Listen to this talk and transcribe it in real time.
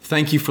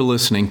Thank you for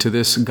listening to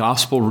this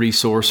gospel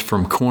resource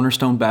from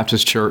Cornerstone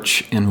Baptist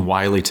Church in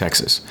Wiley,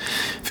 Texas.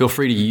 Feel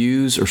free to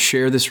use or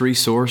share this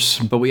resource,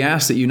 but we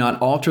ask that you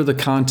not alter the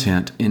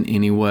content in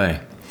any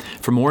way.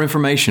 For more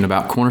information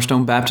about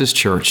Cornerstone Baptist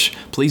Church,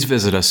 please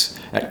visit us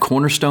at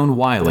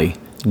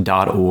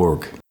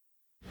cornerstonewiley.org.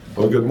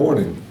 Well, good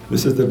morning.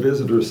 This is the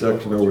visitor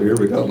section over here.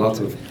 We got lots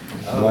of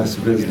nice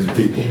visiting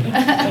people.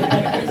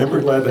 And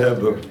we're glad to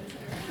have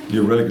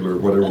your regular,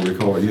 whatever we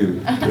call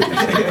you.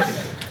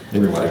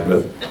 Anyway,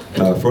 but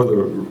for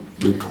the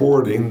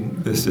recording,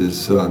 this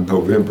is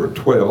November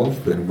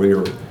 12th, and we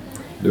are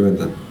doing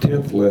the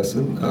 10th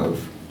lesson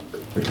of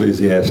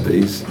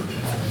Ecclesiastes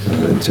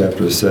in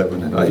chapters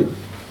 7 and 8.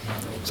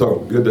 So,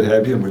 good to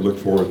have you, and we look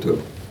forward to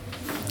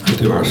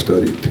our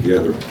study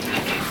together.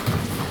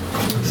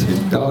 Let's see,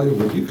 Dahlia,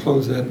 would you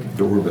close that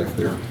door back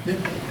there?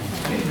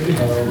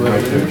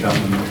 Right there, John.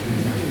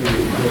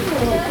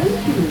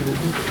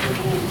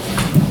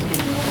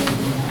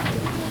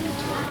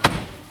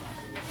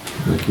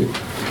 Thank you.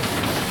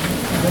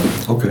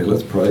 Okay,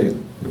 let's pray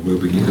and we'll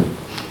begin.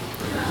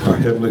 Our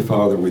Heavenly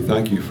Father, we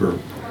thank you for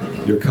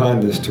your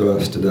kindness to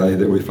us today,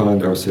 that we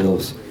find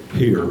ourselves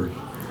here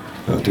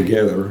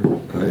together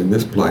in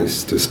this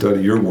place to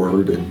study your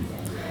word and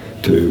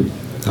to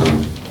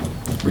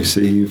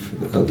receive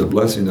the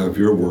blessing of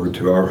your word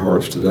to our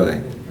hearts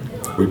today.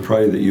 We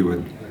pray that you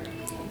would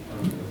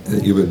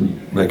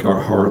make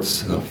our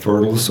hearts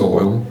fertile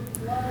soil,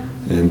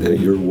 and that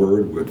your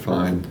word would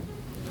find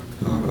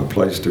a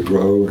place to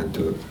grow and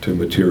to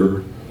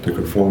mature, to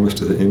conform us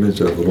to the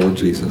image of the Lord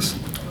Jesus.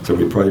 So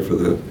we pray for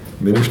the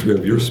ministry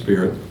of your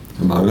Spirit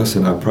among us,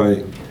 and I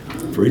pray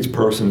for each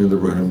person in the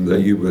room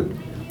that you would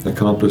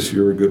accomplish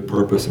your good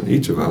purpose in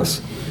each of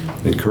us,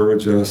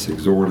 encourage us,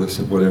 exhort us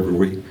in whatever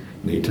we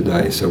need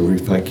today. So we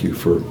thank you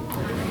for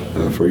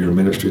your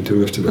ministry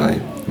to us today,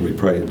 and we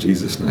pray in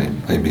Jesus'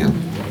 name, amen.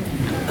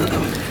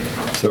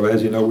 So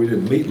as you know, we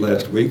didn't meet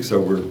last week, so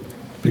we're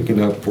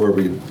picking up where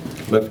we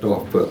left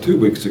off 2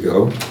 weeks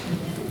ago,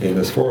 and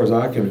as far as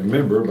I can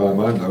remember by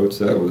my notes,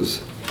 that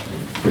was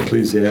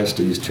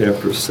Ecclesiastes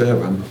chapter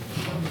 7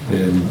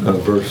 and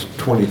verse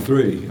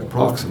 23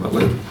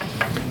 approximately.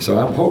 So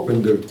I'm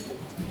hoping to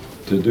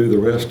do the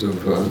rest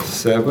of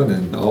 7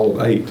 and all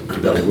of 8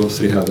 today. We'll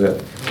see how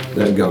that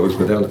goes,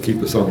 but that'll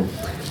keep us on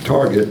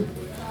target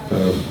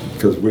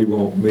because we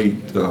won't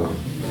meet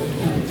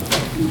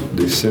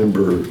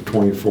December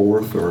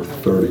 24th or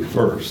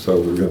 31st, so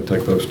we're going to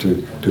take those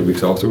two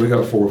weeks off. So we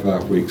got 4 or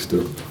 5 weeks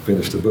to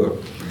finish the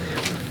book.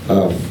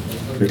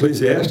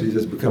 Ecclesiastes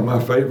has become my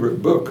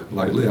favorite book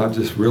lately. I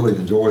just really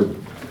enjoyed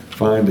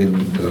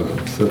finding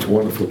such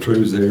wonderful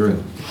truths there.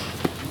 And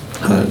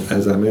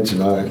as I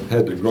mentioned, I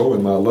had to grow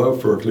in my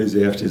love for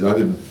Ecclesiastes.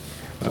 I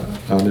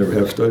never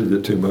have studied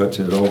it too much,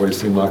 and it always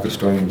seemed like a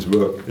strange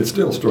book. It's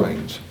still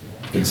strange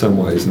in some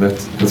ways, and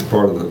that's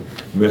part of the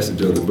message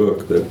of the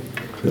book, that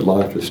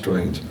life is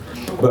strange.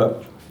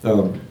 But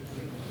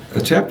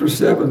chapter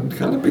 7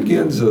 kind of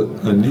begins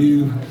a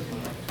new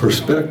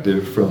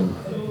perspective from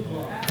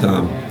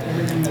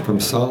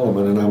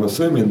Solomon, and I'm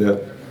assuming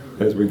that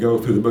as we go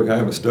through the book, I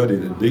haven't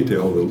studied in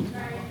detail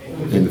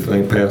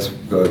anything past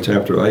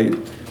chapter 8,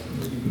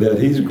 that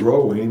he's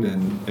growing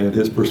and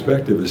his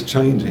perspective is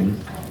changing.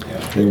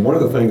 And one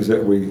of the things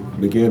that we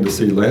began to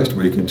see last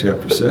week in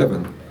chapter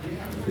 7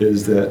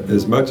 is that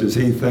as much as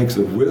he thinks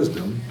of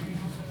wisdom,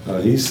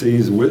 he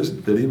sees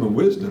that even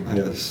wisdom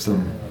has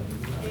some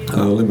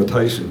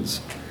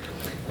limitations.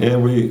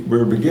 And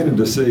we're beginning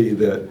to see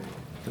that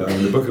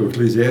in the book of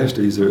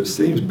Ecclesiastes, there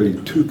seems to be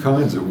two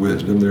kinds of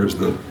wisdom. There's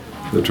the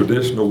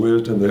traditional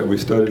wisdom that we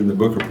studied in the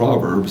book of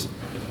Proverbs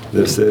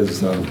that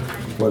says,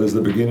 what is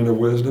the beginning of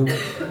wisdom?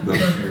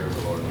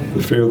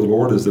 The fear of the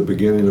Lord is the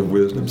beginning of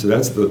wisdom. So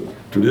that's the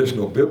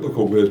traditional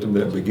biblical wisdom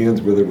that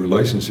begins with a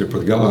relationship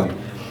with God.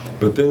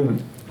 But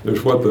then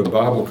there's what the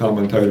Bible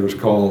commentators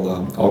call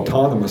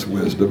autonomous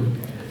wisdom,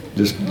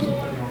 just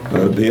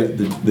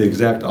the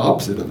exact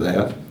opposite of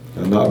that,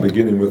 not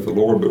beginning with the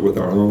Lord, but with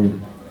our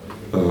own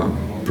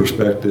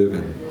perspective.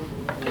 And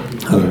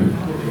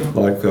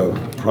like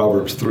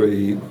Proverbs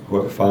 3,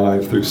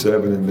 5 through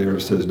 7 in there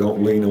says,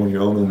 don't lean on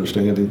your own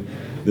understanding.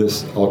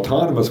 This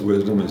autonomous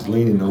wisdom is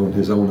leaning on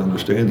his own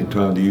understanding,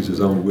 trying to use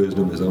his own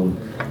wisdom, his own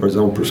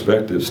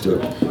perspectives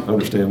to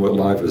understand what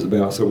life is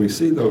about. So we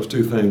see those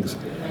two things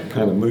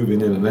kind of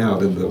moving in and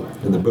out in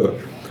the book.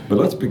 But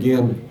let's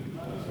begin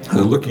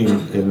looking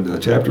in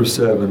chapter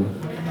 7,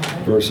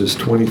 verses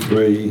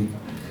 23.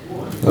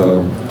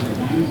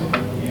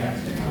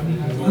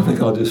 I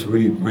think I'll just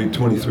read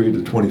 23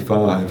 to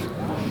 25.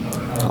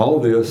 All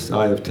this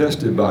I have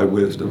tested by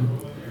wisdom.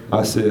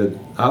 I said,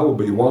 I will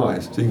be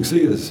wise. So you can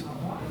see his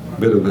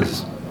bit of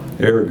his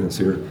arrogance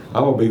here.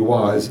 I will be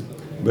wise,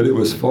 but it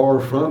was far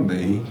from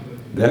me.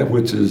 That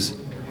which has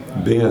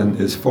been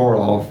is far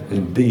off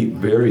and deep,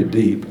 very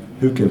deep.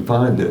 Who can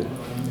find it?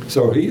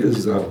 So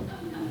he's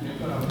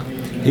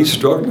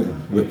struggling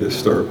with this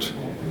search.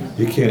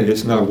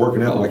 It's not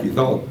working out like he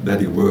thought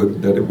that it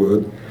would.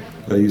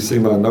 You see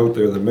my note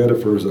there, the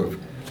metaphors of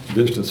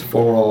distance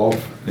far off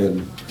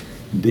and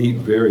deep,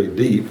 very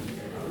deep,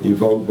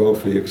 evoke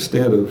both the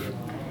extent of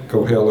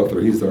Koheleth,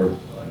 or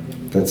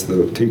that's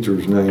the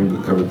teacher's name,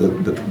 or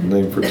the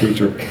name for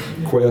teacher,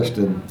 quest,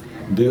 and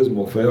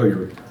dismal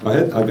failure.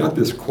 I got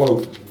this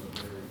quote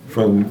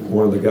from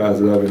one of the guys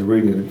that I've been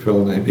reading, a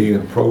fellow named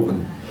Ian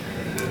Provan,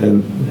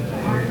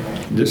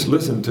 and just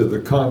listen to the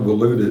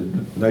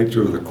convoluted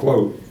nature of the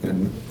quote,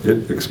 and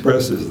it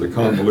expresses the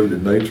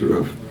convoluted nature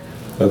of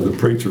the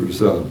preacher's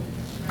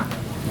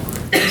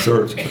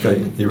search.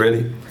 Okay, you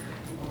ready?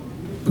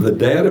 The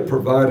data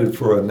provided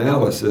for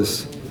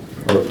analysis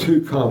are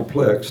too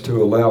complex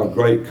to allow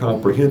great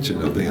comprehension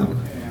of them.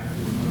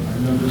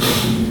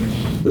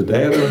 The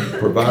data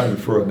provided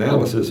for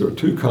analysis are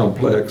too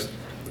complex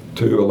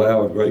to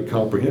allow a great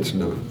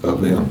comprehension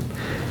of them.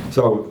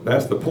 So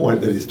that's the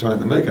point that he's trying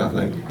to make, I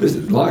think.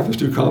 Life is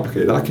too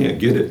complicated. I can't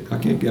get it. I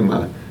can't get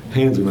my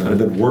hands around it. It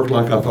doesn't work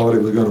like I thought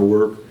it was going to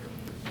work.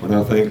 When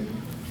I think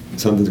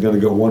something's going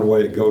to go one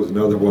way, it goes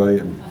another way.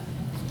 And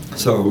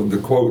so the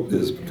quote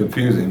is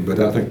confusing, but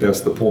I think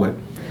that's the point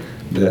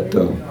that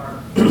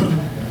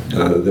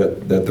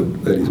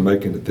that he's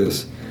making at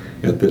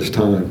this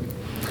time.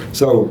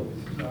 So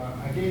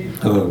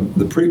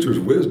the preacher's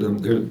wisdom,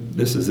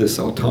 this is this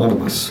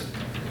autonomous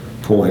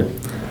point,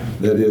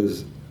 that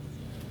is,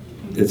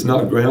 it's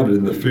not grounded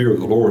in the fear of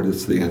the Lord.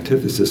 It's the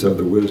antithesis of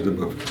the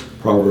wisdom of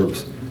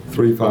Proverbs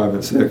 3, 5,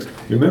 and 6.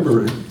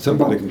 Remember,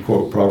 somebody can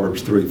quote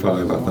Proverbs 3,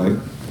 5, I think.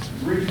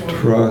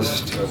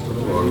 Trust the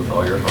Lord with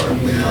all your heart,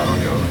 lean not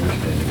on your own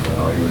understanding, with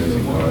all your ways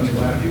acknowledge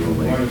Him, He will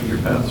make your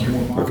paths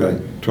straight.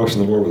 Okay, trust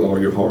in the Lord with all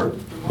your heart.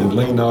 And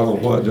lean not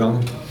on what,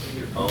 John?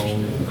 Your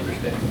own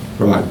understanding.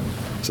 Right.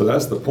 So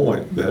that's the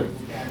point, that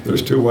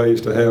there's two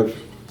ways to have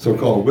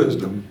so-called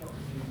wisdom.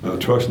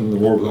 Trusting in the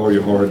Lord with all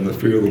your heart and the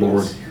fear of the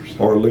Lord,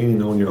 or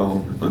leaning on your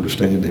own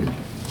understanding.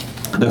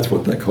 And that's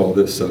what they call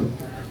this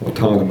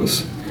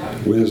autonomous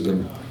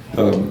wisdom.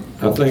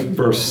 I think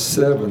verse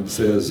 7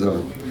 says,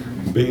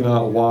 be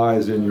not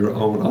wise in your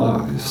own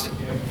eyes.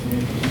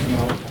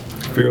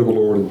 Fear the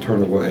Lord and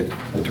turn away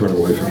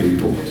from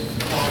evil.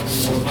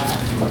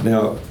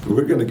 Now,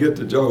 we're going to get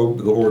to Job,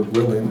 the Lord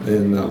willing,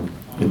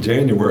 in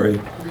January.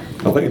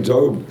 I think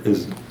Job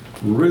is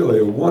really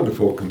a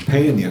wonderful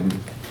companion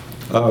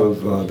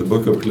of the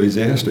book of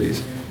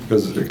Ecclesiastes,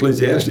 because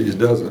Ecclesiastes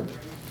doesn't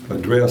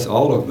address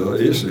all of the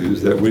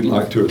issues that we'd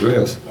like to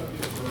address,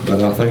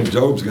 but I think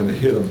Job's going to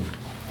hit them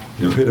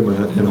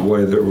in a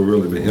way that will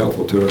really be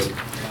helpful to us.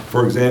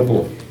 For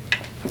example,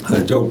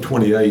 Job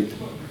 28,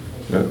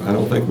 I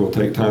don't think we'll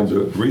take time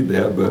to read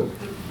that, but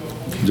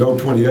Job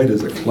 28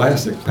 is a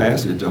classic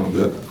passage on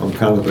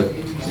kind of the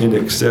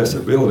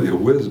inaccessibility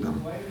of wisdom.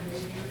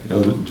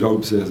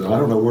 Job says, I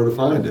don't know where to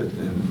find it.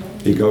 And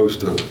he goes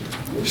to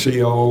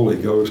Sheol,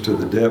 he goes to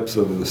the depths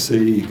of the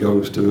sea, he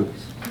goes to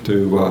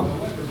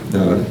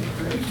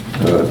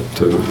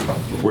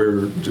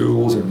where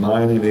jewels and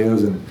mining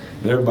is, and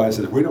everybody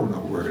says, we don't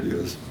know where it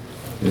is.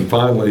 And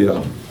finally,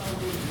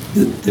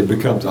 it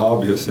becomes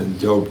obvious in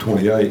Job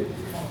 28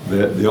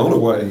 that the only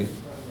way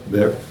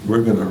that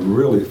we're going to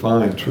really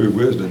find true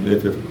wisdom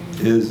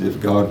is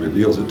if God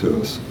reveals it to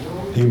us.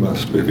 He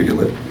must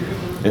reveal it.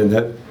 And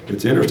that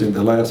it's interesting,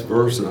 the last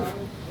verse of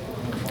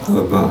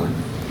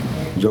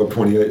Job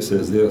 28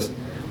 says this,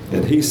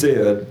 and he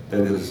said,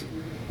 that is,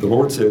 the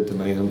Lord said to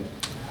man,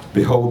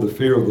 behold, the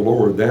fear of the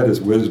Lord, that is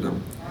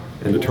wisdom,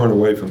 and to turn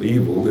away from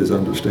evil is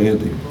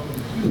understanding.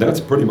 And that's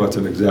pretty much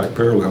an exact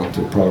parallel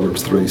to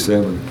Proverbs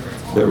 3:7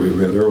 that we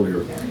read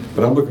earlier.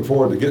 But I'm looking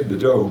forward to getting to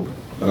Job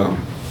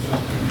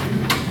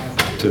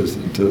to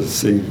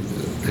see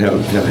how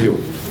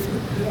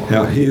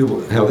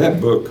that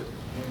book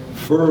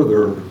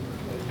further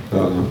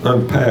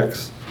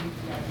unpacks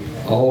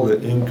all the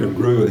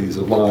incongruities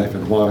of life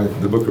and why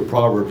the book of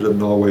Proverbs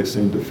doesn't always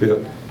seem to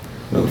fit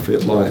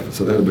life.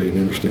 So that'll be an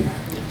interesting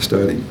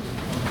study.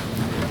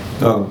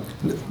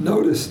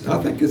 Notice, I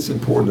think it's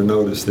important to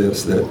notice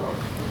this, that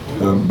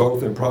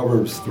both in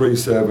Proverbs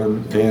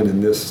 3:7 and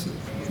in this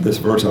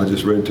verse I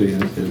just read to you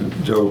in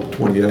Job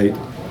 28,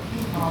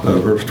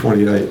 verse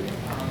 28,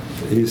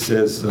 he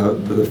says,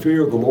 the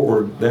fear of the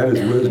Lord, that is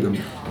wisdom,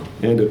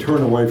 and to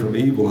turn away from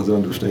evil is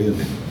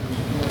understanding.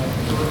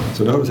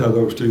 So notice how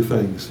those two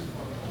things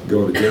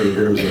go together.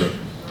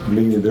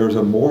 There's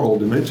a moral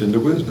dimension to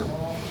wisdom.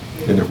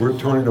 And if we're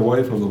turning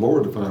away from the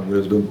Lord to find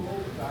wisdom,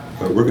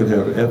 we're going to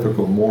have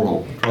ethical,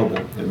 moral trouble.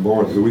 And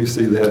more, we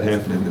see that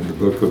happening in the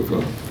book of,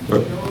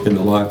 in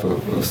the life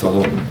of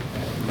Solomon.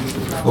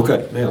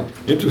 Okay, now,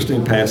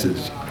 interesting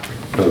passage,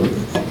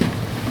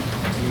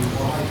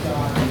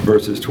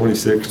 verses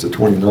 26 to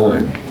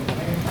 29.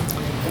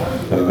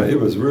 It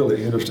was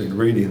really interesting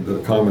reading the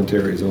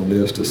commentaries on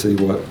this to see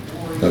what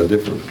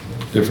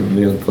different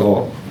men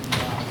thought.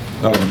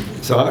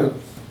 So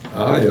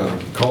I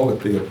call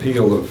it the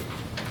appeal of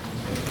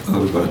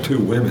two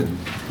women.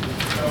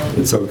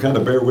 And so kind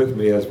of bear with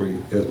me as we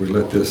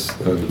let this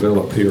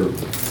develop here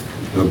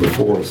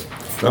before us.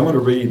 So I'm going to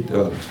read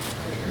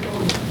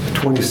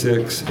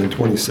 26 and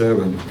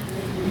 27,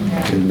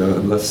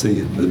 and let's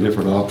see the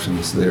different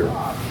options there.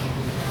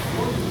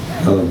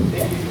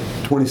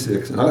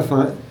 26. And I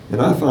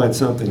find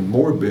something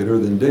more bitter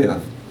than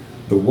death,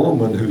 the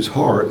woman whose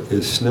heart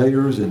is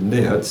snares and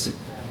nets,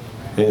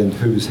 and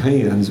whose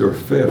hands are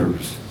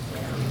fetters.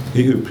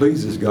 He who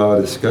pleases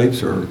God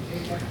escapes her,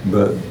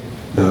 but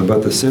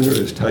the sinner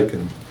is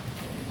taken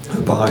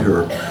by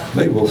her.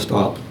 Maybe we'll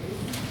stop.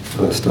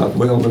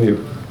 Well, let me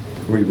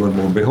read one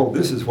more. Behold,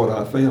 this is what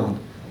I found,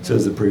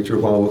 says the preacher,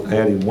 while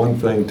adding one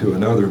thing to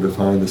another to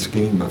find the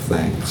scheme of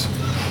things.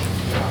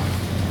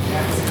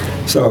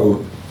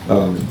 So,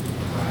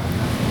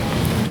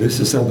 this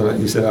is something that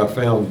he said, I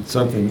found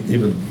something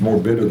even more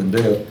bitter than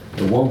death,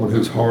 a woman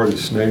whose heart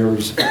is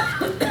snares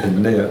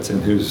and nets,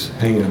 and whose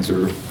hands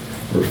are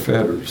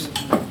fetters.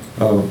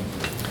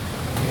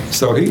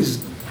 So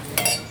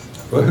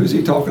who's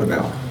he talking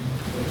about?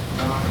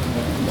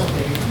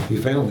 He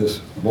found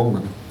this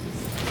woman.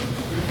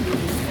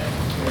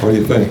 What do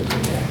you think?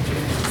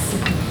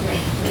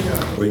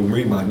 Well, you can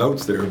read my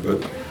notes there,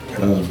 but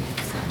of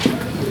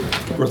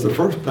course the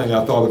first thing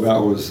I thought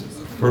about was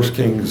 1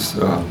 Kings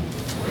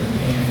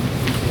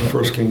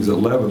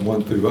 11,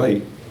 1 through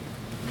 8.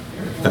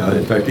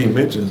 In fact, he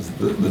mentions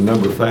the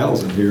number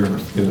 1,000 here in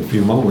a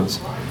few moments.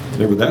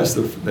 Remember, that's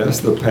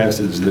the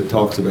passage that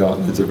talks about.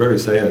 It's a very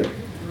sad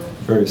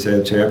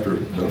chapter,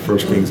 1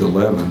 Kings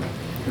 11, and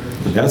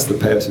that's the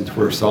passage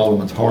where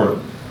Solomon's heart,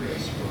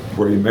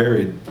 where he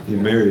married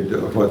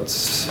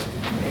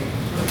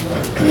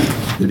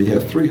did he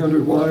have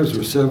 300 wives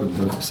or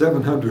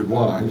 700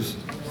 wives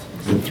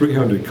and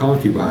 300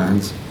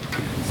 concubines?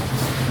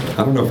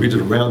 I don't know if he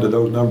just rounded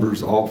those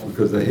numbers off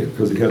because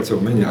he had so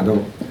many. I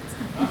don't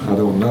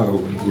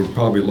know. He'd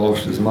probably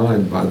lost his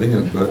mind by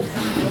then. But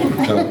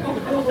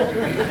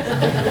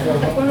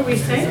what are we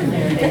saying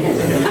there?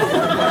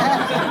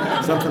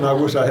 something I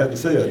wish I hadn't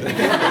said.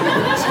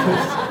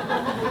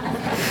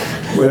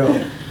 Well,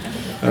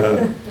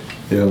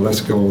 yeah.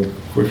 Let's go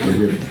quickly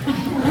here.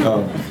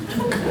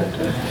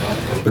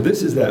 But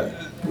this is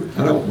that.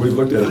 We've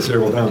looked at it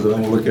several times. I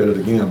don't want to look at it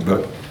again.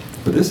 But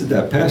this is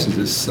that passage.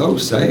 It's so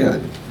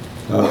sad.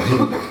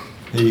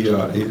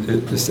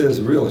 It says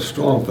real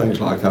strong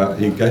things like how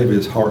he gave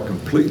his heart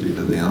completely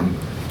to them,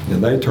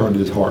 and they turned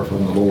his heart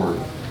from the Lord,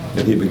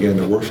 and he began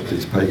to worship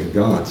these pagan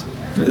gods.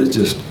 It's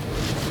just,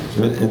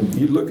 and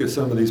you look at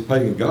some of these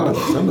pagan gods,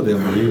 some of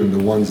them are even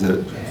the ones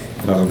that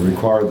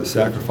required the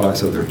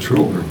sacrifice of their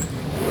children.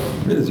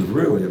 It is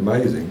really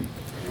amazing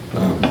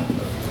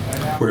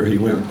where he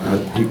went.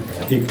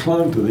 He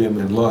clung to them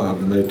in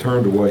love, and they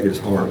turned away his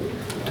heart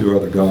to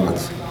other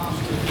gods.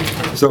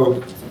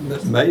 So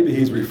maybe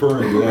he's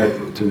referring to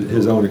that, to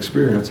his own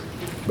experience,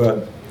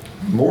 but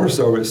more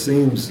so it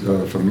seems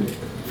from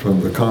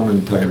the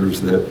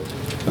commentators that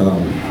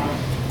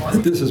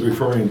this is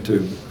referring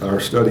to our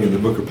study in the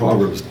book of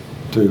Proverbs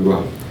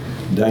to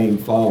Dame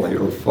Folly,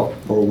 or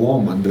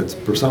woman that's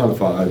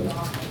personified,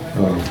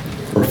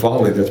 or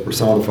folly that's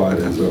personified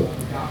as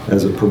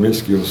a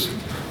promiscuous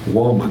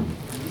woman.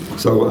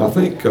 So I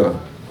think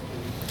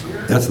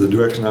that's the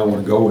direction I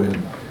want to go in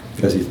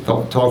as he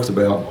talks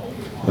about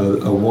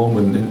a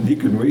woman. And you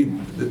can read,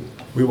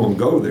 we won't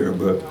go there,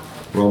 but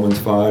Romans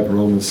 5 and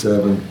Romans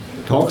 7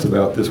 talks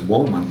about this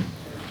woman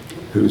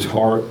whose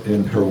heart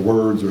and her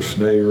words are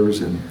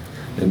snares and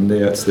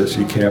nets that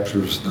she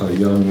captures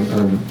young,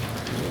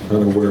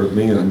 unaware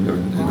men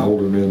and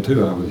older men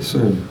too, I would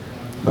assume,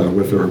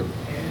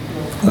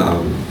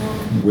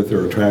 with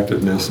her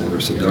attractiveness and her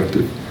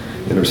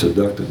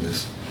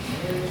seductiveness.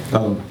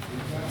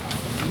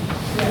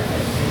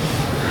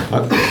 I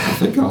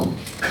think I'll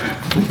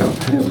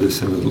have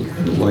this in a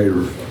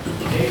later.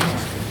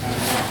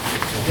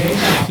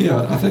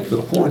 Yeah, I think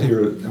the point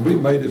here, and we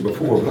made it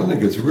before, but I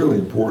think it's really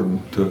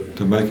important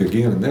to make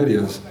again, and that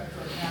is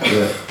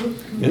that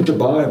in the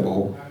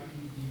Bible,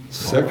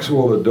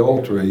 sexual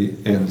adultery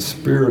and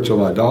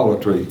spiritual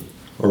idolatry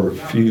are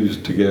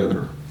fused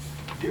together.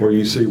 Where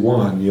you see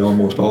one, you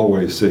almost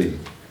always see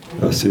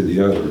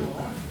the other.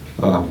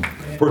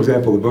 For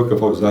example, the book of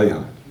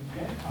Hosea.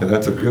 And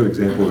that's a good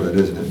example of that,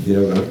 isn't it?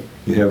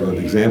 You have an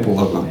example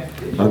of an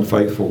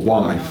unfaithful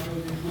wife,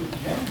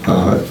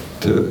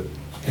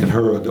 and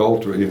her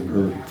adultery and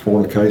her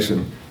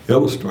fornication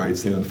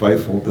illustrates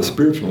the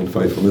spiritual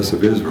unfaithfulness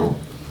of Israel.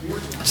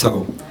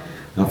 So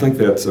I think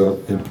that's an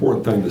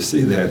important thing to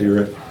see that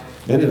here,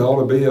 and it ought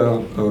to be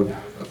a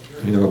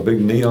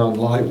big neon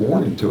light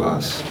warning to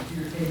us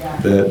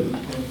that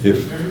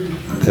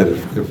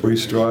if we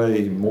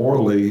stray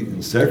morally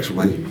and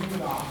sexually,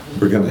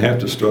 we're going to have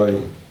to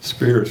stray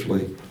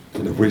spiritually,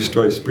 and if we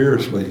stray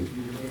spiritually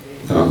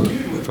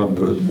from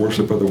the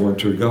worship of the one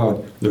true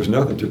God, there's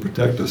nothing to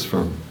protect us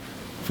from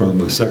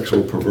the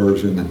sexual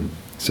perversion and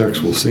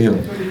sexual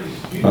sin.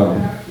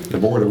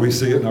 And boy, do we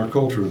see it in our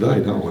culture today,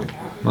 don't we?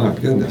 My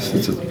goodness,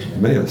 it's a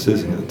mess,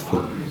 isn't it?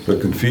 The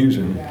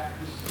confusion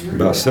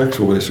about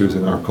sexual issues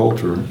in our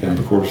culture, and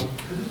of course,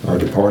 our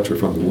departure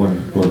from the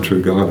one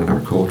true God in our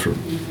culture.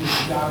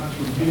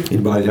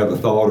 Anybody have a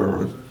thought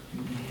or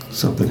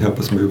something help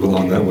us move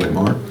along that way,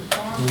 Mark?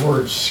 The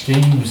word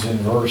schemes in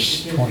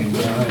verse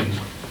 29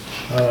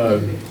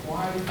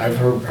 I've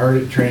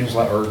heard it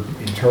translated or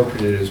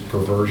interpreted as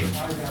perversion.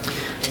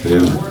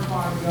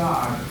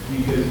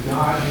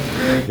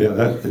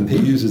 Yeah, and he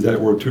uses that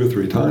word 2 or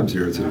 3 times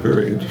here. It's a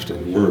very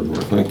interesting word,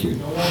 Mark. Thank you.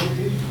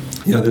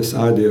 Yeah, this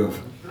idea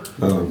of,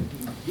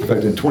 in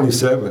fact, in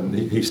 27,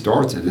 he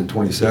starts it in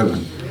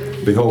 27.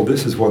 Behold,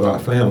 this is what I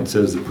found,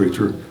 says the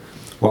preacher,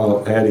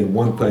 while adding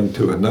one thing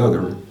to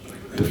another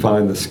to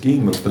find the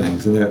scheme of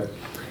things. And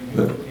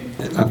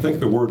I think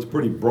the word's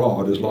pretty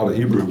broad, as a lot of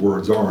Hebrew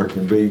words are. It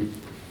can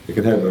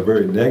have a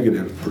very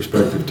negative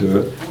perspective to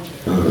it,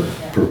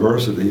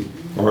 perversity,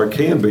 or it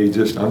can be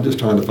just, I'm just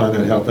trying to find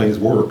out how things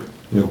work.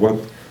 You know,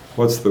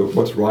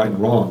 what's right and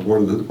wrong?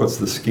 What's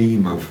the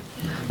scheme of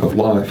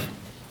life?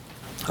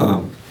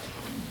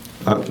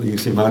 You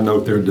see my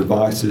note there,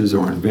 devices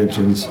or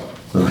inventions,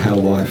 how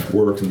life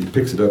works, and he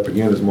picks it up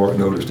again, as Mark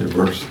noticed in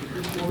verse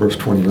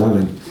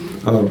 29.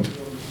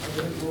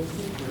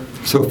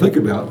 So think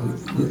about,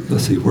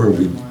 let's see, where are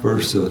we?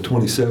 Verse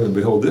 27,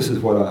 behold, this is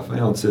what I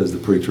found, says the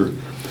preacher,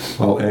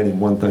 while adding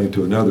one thing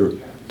to another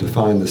to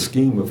find the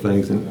scheme of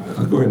things. And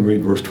I'll go ahead and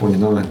read verse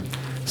 29.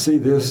 See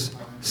this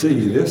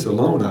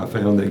alone I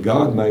found, that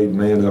God made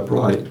man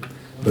upright,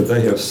 but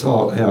they have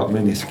sought out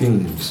many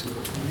schemes.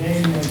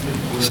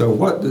 So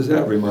what does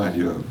that remind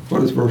you of?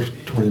 What is verse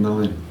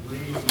 29?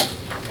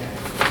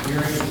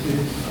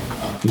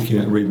 You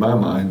can't read my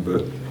mind,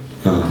 but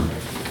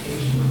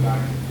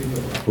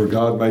where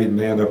God made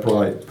man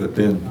upright, but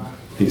then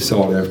he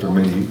sought after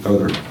many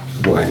other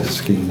ways,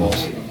 schemes.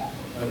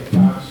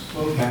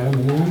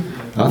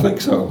 I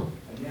think so.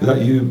 Is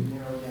that you,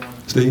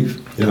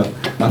 Steve? Yeah.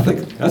 I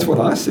think that's what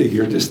I see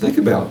here. Just think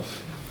about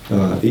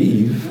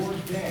Eve.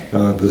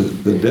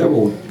 The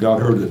devil got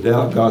her to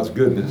doubt God's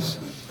goodness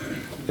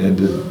and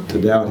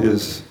to doubt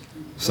his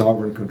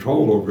sovereign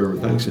control over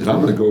everything. She said,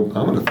 I'm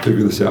going to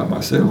figure this out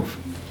myself.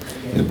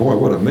 And boy,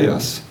 what a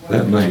mess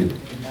that made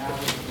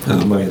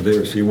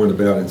there. She went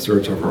about in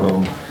search of her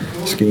own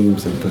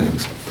schemes and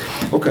things.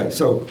 Okay,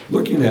 so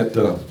looking at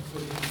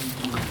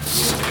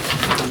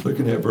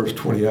verse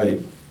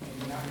 28.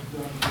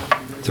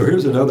 So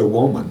here's another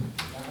woman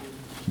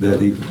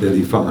that he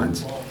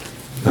finds,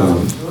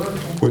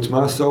 which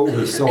my soul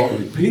has sought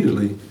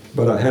repeatedly,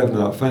 but I have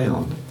not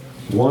found.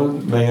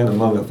 One man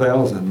among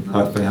 1,000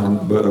 I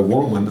found, but a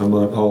woman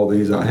among all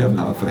these I have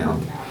not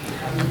found.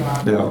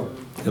 Now,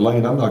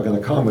 Elaine, I'm not going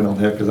to comment on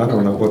that because I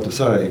don't know what to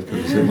say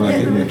because it might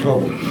get me in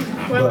trouble.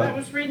 Well, I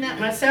was reading that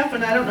myself,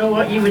 and I don't know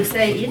what you would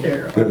say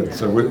either. Good.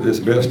 So it's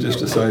best just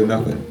to say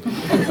nothing.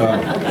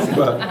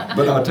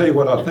 But I'll tell you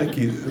what I think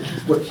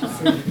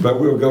but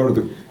we'll go to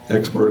the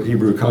expert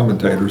Hebrew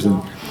commentators,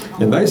 and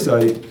they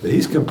say that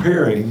he's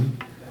comparing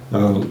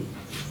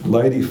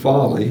Lady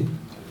Folly,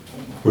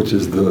 which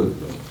is the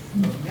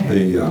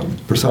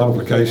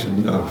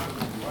personification of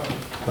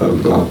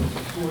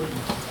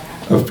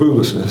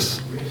foolishness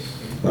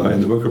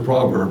in the book of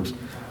Proverbs,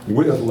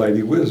 with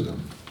Lady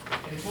Wisdom.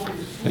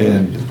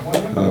 And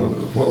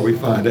what we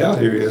find out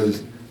here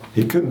is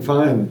he couldn't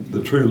find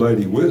the true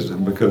Lady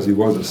Wisdom because he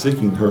wasn't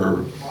seeking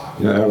her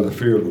out of the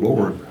fear of the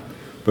Lord.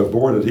 But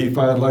boy, did he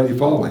find Lady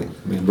Folly.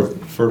 I mean,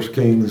 1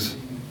 Kings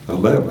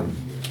 11,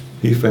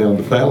 he found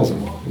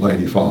 1,000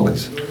 Lady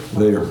Follies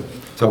there.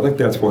 So I think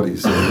that's what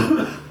he's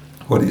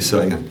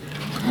saying.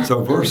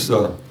 So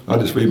I'll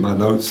just read my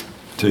notes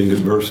to you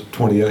in verse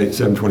 28,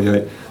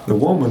 7:28. The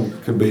woman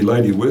could be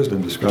Lady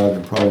Wisdom described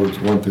in Proverbs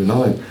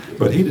 1-9,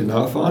 but he did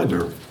not find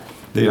her.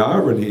 The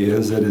irony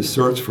is that his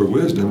search for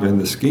wisdom and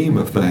the scheme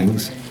of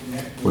things,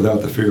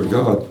 without the fear of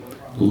God,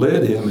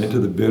 led him into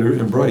the bitter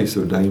embrace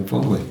of Dame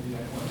Folly.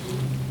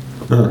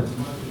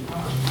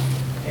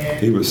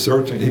 He was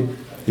searching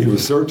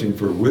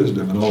for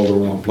wisdom in all the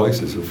wrong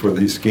places, or for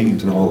these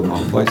schemes in all the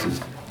wrong places,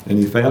 and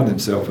he found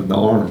himself in the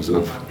arms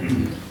of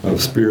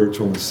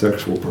spiritual and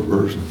sexual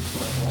perversion.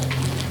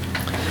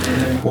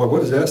 Boy,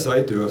 what does that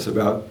say to us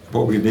about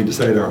what we need to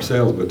say to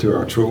ourselves, but to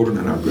our children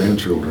and our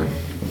grandchildren?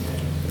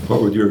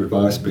 What would your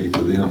advice be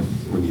to them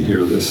when you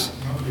hear this?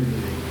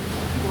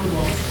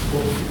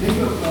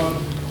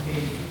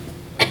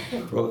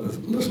 Well,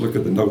 let's look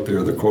at the note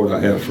there, the quote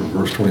I have from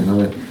verse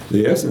 29.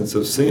 The essence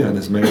of sin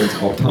is man's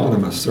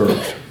autonomous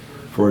search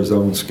for his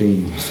own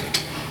schemes.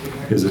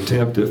 His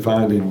attempt at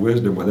finding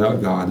wisdom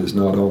without God is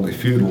not only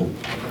futile,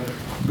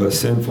 but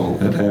sinful,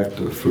 an act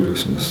of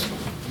foolishness,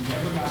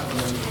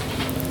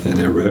 an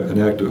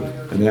act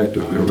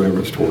of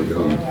irreverence toward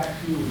God.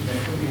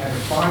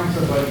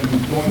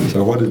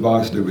 So what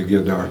advice do we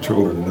give to our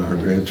children and our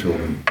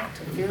grandchildren?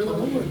 Fear the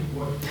Lord.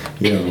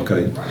 Yeah,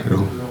 okay.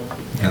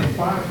 Yeah.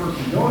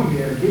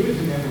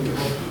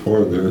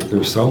 Or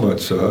there's so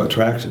much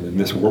attraction in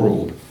this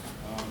world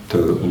to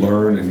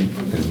learn and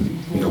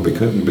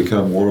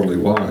become worldly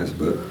wise,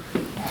 but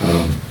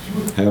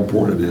how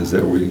important it is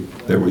that we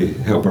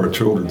help our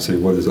children see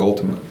what is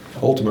ultimate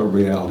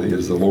reality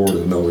is the Lord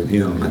and knowing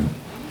Him, and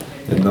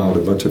not a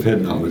bunch of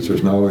head knowledge.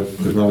 There's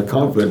not a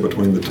conflict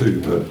between the two,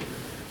 but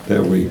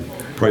that we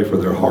pray for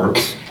their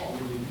hearts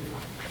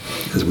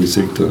as we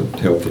seek to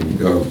help them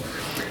go.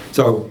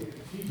 So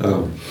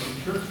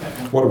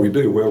what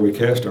do? Well, we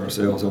cast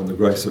ourselves on the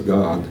grace of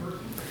God.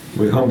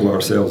 We humble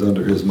ourselves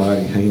under His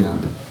mighty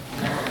hand.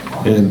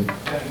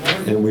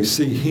 And we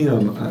see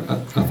Him.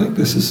 I think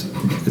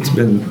it's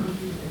been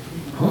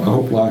a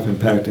hope life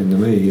impacting to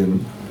me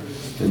and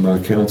my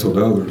counsel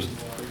to others.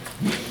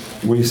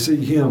 We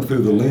see Him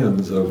through the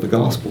lens of the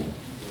gospel.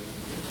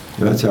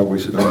 And that's how we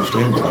should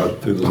understand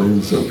God, through the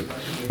lens of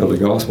the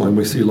gospel. And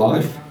we see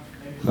life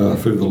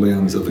through the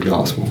lens of the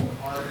gospel.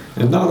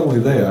 And not only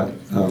that,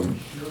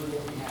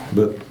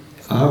 but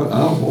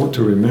I want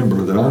to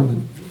remember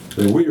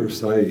that we are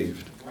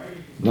saved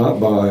not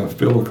by a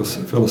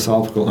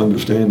philosophical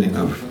understanding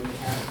of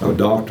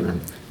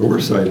doctrine, but we're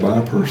saved by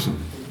a person.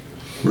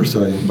 We're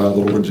saved by the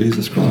Lord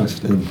Jesus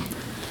Christ, and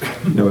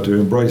to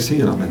embrace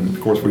Him. And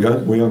of course,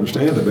 we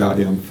understand about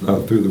Him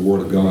through the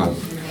Word of God,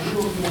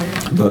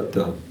 but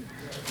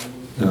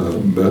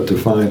to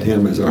find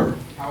Him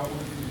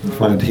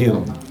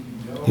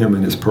Him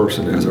in His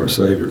person as our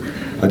Savior.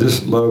 I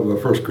just love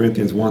 1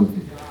 Corinthians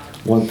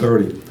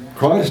 1:30.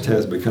 Christ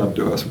has become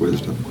to us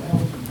wisdom.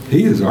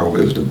 He is our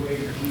wisdom.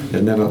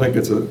 And then I think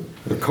it's a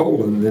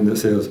colon, then it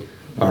says,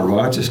 our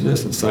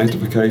righteousness and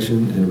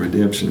sanctification and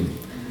redemption.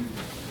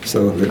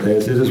 So that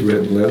as it is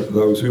written, let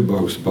those who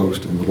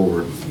boast in the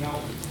Lord.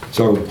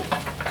 So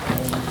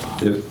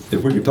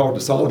if we could talk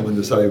to Solomon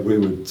we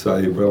would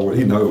say, well,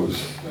 he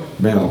knows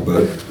now,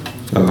 but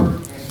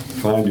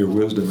find your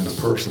wisdom in a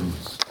person,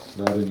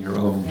 not in your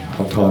own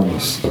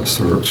autonomous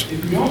search.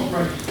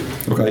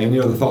 Okay, any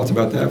other thoughts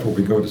about that before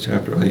we go to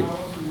chapter 8?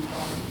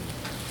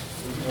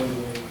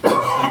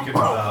 Thinking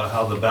about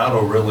how the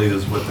battle really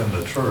is within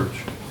the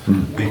church,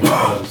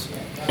 because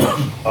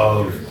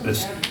of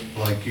this,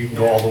 like you can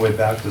go all the way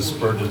back to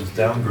Spurgeon's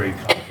downgrade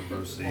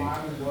controversy,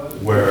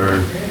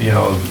 where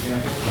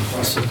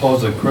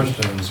supposed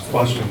Christians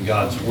question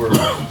God's word,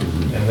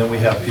 and then we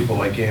have people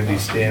like Andy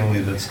Stanley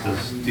that's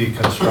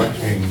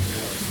deconstructing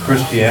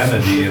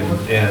Christianity,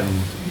 and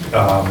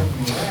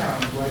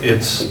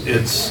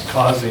it's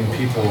causing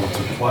people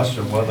to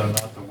question whether or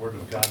not the Word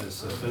of God is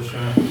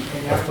sufficient,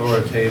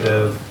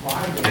 authoritative,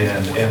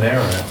 and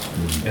inerrant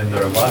in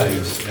their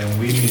lives. And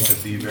we need to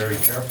be very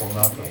careful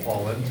not to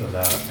fall into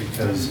that,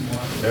 because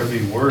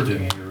every word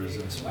in here is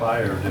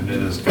inspired, and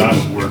it is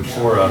God's word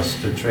for us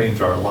to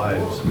change our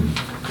lives.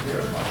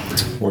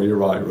 Well, you're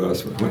right,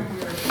 Russ.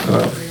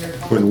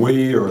 When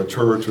we or a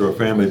church or a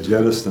family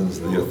jettisons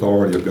the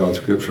authority of God's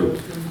Scripture,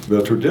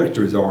 the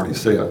trajectory is already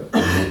set.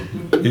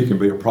 You can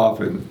be a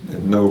prophet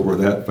and know where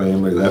that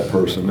family, that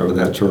person, or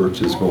that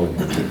church is going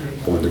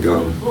to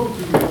go.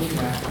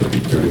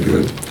 Very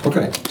good.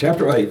 Okay,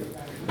 chapter 8.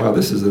 Wow,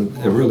 this is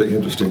a really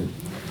interesting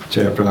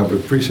chapter. I've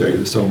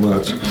appreciated it so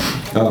much.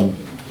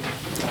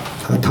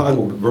 I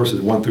titled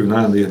verses 1 through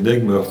 9, The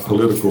Enigma of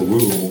Political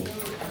Rule,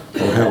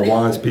 or How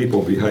Wise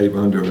People Behave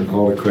Under an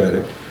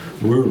Autocratic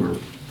Ruler.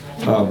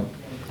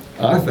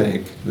 I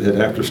think that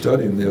after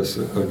studying this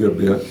a good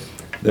bit,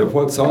 that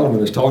what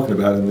Solomon is talking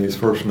about in these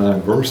first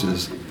 9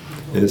 verses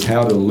is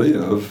how to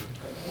live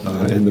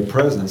in the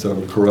presence of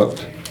a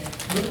corrupt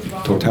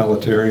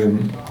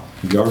totalitarian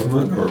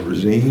government or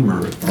regime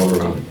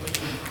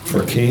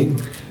or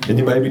king. And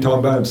he may be talking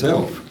about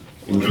himself.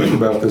 And you think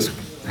about this,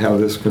 how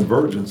this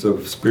convergence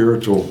of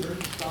spiritual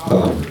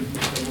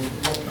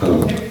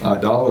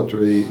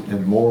idolatry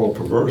and moral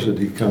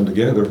perversity come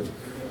together.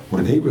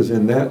 When he was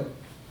in that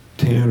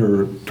 10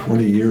 or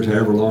 20 years,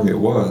 however long it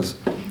was,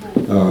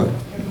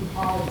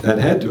 that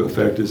had to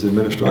affect his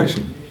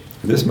administration.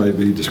 This may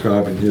be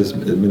describing his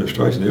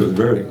administration. It was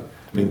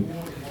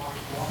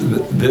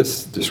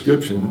this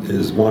description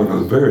is one of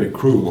a very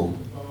cruel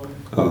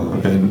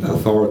and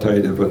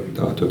authoritative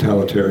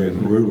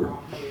totalitarian ruler.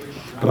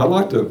 But I'd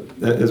like to,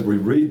 as we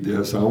read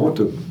this, I want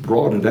to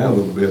broaden it out a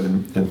little bit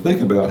and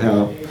think about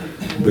how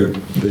the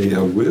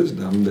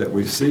wisdom that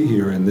we see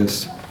here in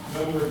this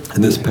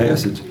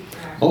passage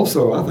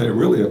also, I think,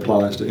 really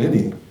applies to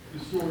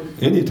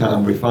any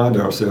time we find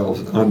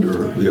ourselves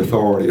under the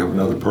authority of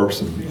another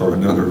person or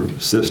another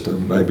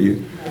system,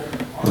 maybe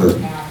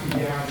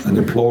an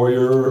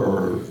employer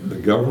or the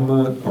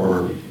government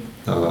or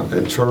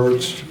a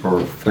church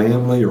or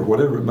family or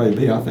whatever it may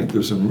be. I think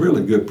there's some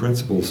really good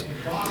principles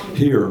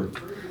here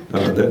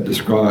that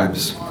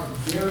describes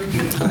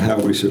how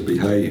we should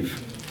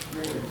behave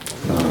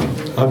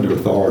under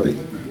authority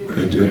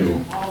in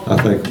general. I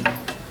think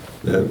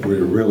that we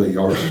really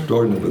are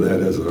struggling with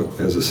that as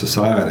a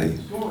society,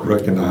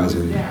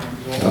 recognizing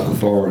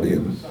authority,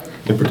 and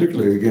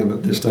particularly,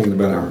 again, just thinking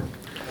about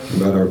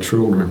our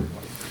children.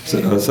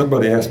 So,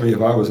 somebody asked me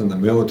if I was in the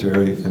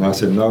military, and I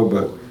said no,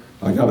 but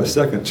I got a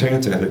second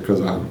chance at it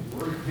because I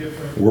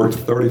worked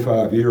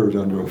 35 years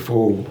under a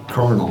full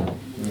colonel,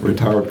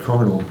 retired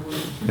colonel,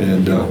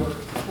 and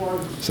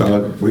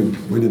so we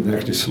didn't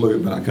actually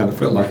salute, but I kind of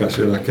felt like I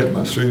should. I kept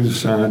my shoes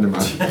shined and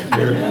my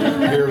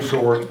hair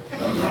short.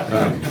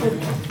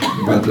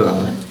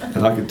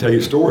 And I could tell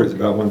you stories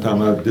about one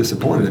time I was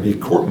disappointed him. He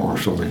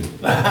court-martialed me.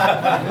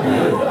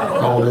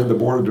 Called in the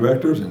board of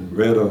directors and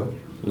read a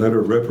letter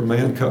of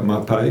reprimand, cut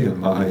my pay and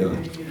my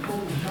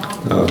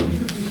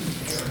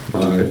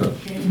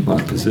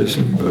my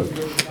position,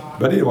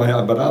 but anyway,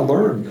 I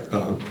learned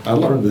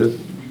that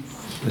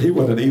he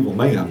wasn't an evil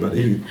man, but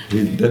he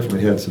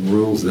definitely had some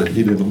rules that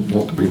he didn't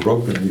want to be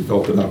broken, and he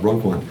thought that I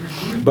broke one.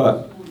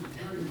 But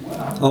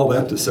all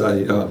that to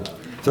say,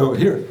 so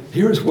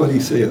here's what he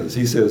says.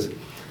 He says,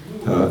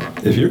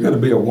 if you're going to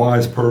be a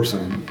wise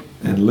person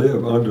and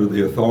live under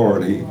the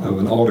authority of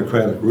an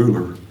autocratic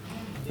ruler,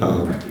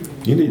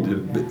 you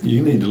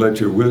need to let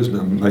your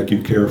wisdom make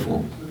you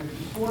careful.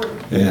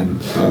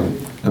 And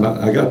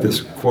I got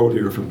this quote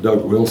here from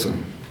Doug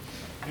Wilson.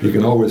 You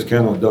can always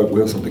count on Doug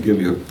Wilson to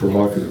give you a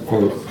provocative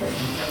quote.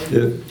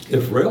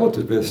 If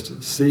relativists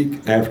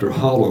seek after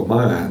hollow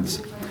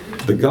minds,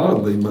 the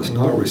godly must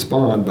not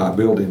respond by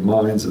building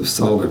minds of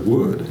solid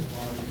wood.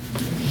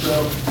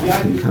 You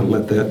can kind of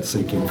let that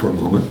sink in for a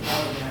moment.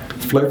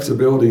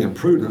 Flexibility and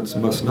prudence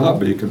must not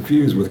be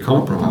confused with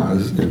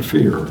compromise and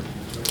fear.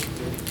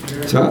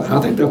 So I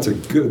think that's a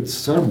good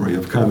summary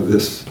of kind of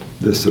this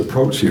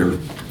approach here,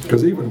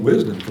 because even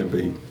wisdom can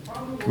be,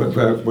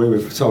 we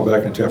saw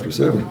back in chapter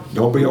 7,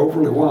 don't be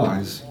overly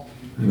wise.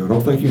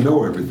 Don't think you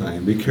know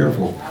everything. Be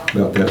careful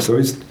about that. So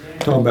he's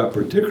talking about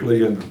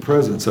particularly in the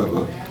presence of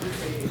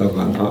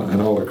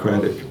an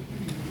autocratic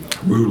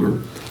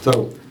ruler.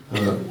 So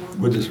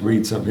we'll just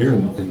read some here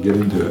and get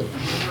into it.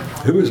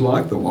 Who is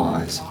like the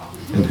wise,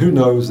 and who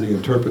knows the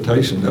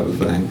interpretation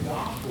of a thing?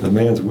 A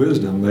man's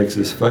wisdom makes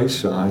his face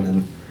shine,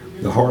 and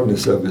the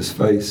hardness of his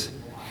face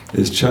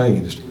is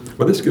changed.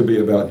 Well, this could be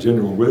about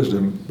general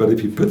wisdom, but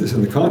if you put this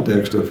in the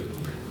context of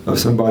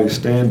somebody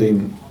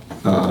standing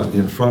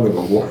in front of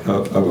an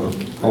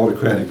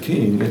autocratic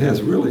king, it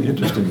has really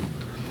interesting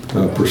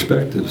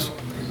perspectives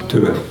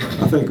to it.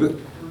 I think that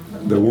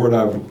the word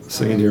I've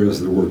seen here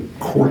is the word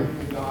courtier.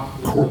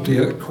 I'm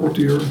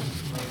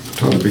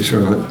trying to be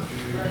sure of it.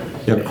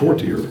 Yeah,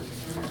 courtier.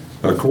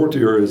 A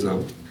courtier is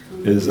a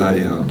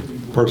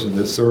person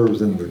that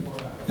serves in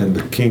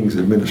the king's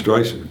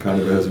administration,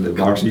 kind of as an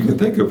advisor. You can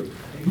think of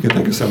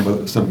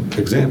some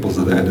examples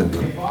of that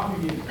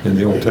in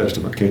the Old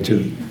Testament, can't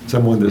you?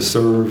 Someone that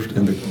served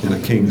in a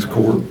king's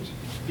court.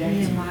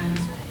 Nehemiah.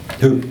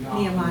 Who?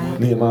 Nehemiah.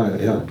 Nehemiah,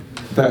 yeah. In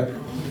fact,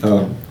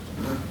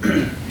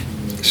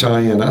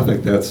 Cheyenne, I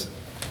think that's,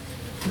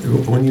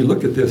 when you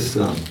look at this,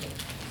 a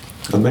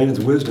man's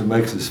wisdom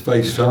makes his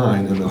face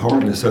shine, and the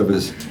hardness of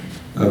his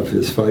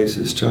face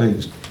is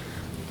changed.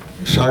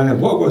 Cheyenne,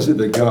 what was it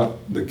that got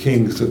the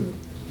king's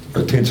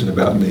attention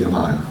about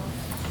Nehemiah?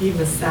 He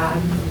was sad.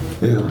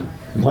 Yeah.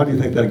 And why do you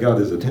think that got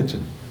his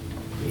attention?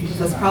 He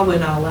was probably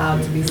not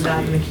allowed to be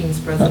sad in the king's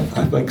presence.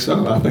 I think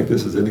so. I think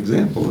this is an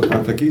example.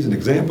 I think he's an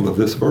example of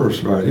this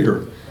verse right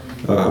here.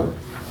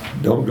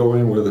 Don't go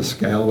in with a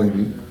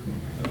scowling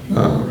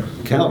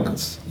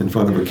countenance in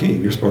front of a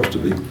king. You're supposed to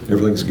be,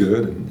 everything's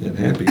good and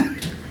happy.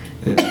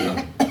 And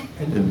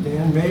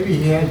Dan, maybe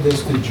he had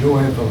the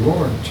joy of the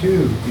Lord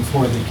too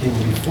before the king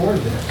before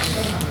this.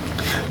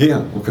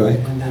 Yeah,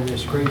 okay. And then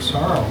this great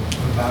sorrow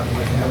about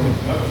what happened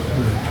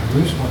in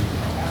Jerusalem.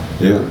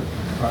 Yeah.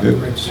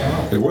 Great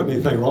sorrow. There wasn't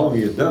anything wrong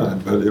he had done,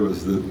 but it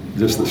was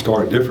just the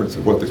stark difference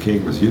of what the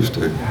king was used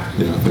to.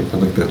 Yeah, I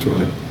think that's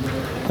right.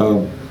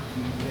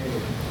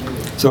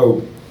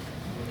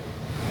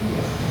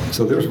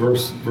 So there's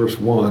verse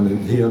 1,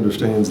 and he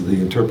understands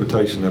the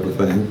interpretation of a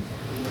thing.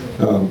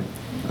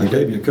 I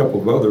gave you a couple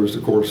of others,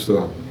 of course.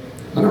 I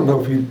don't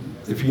know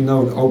if you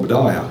know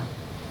Obadiah.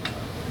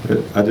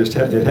 It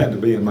had to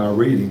be in my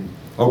reading.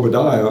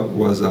 Obadiah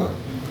was a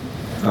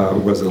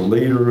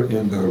leader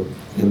in the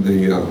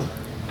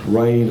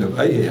reign of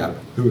Ahab,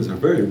 who was a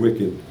very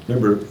wicked guy.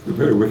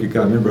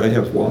 Remember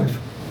Ahab's wife?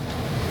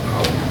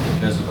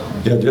 Jezebel.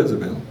 Yeah,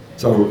 Jezebel.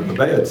 So a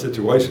bad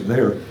situation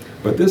there.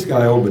 But this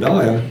guy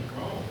Obadiah,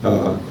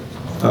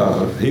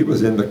 he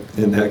was in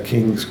that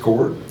king's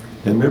court,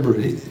 and remember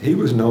he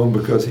was known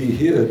because he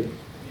hid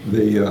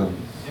the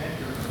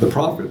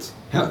prophets.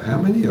 How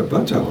many? A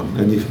bunch of them.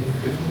 And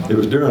it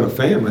was during a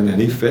famine, and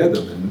he fed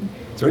them. And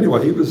so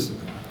anyway, he was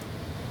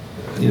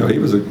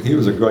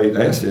a great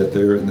asset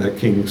there in that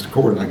king's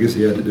court. And I guess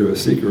he had to do it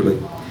secretly.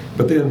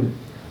 But then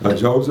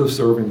Joseph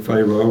serving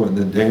Pharaoh, and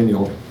then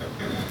Daniel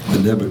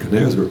and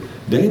Nebuchadnezzar.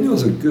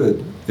 Daniel's a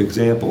good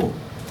example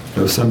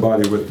of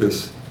somebody with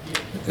this,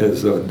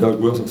 as Doug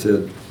Wilson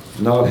said,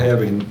 not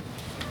having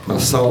a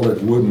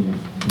solid wooden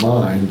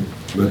mind,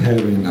 but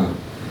having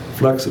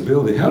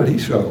flexibility. How did he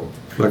show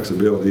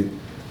flexibility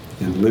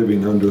in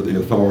living under the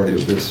authority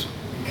of this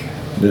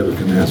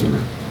Nebuchadnezzar?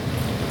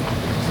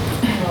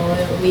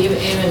 Well,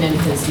 even in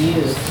his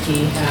youth,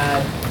 he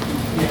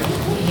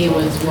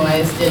was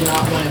wise. He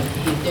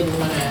didn't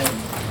want to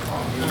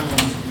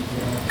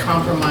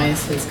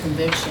compromise his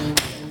convictions,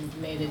 and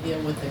made a deal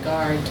with the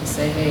guard to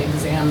say, "Hey,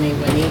 examine me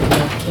when eating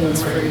the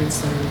king's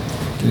fruits."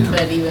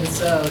 But even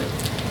so,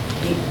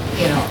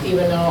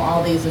 even though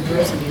all these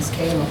adversities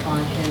came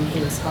upon him, he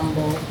was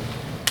humble.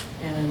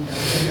 And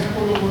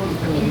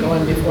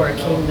going before a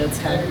king that's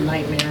had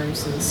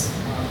nightmares is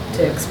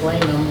to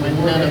explain them when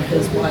none of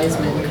his wise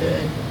men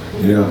could.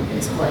 Yeah.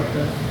 It's quite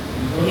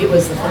he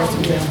was the first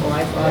example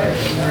I thought of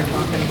when we were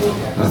talking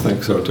about. I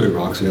think so too,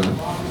 Roxy.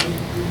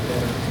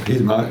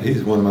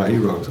 He's one of my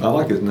heroes. I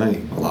like his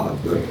name a lot,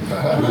 but he's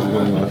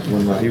one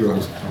of my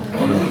heroes.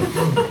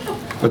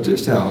 But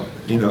just how,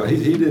 he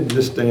didn't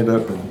just stand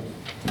up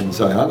and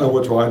say, I know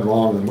what's right and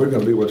wrong, and we're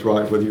going to do what's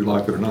right whether you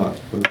like it or not.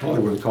 But it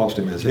probably would have cost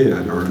him his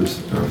head or his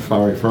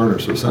fiery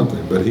furnace or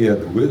something. But he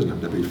had the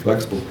wisdom to be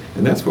flexible,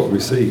 and that's what we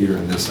see here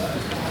in this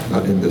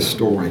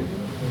story.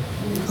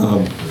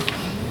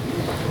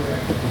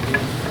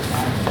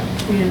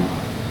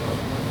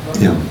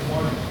 Yeah.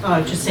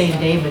 Just saying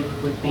David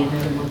would be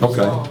another one.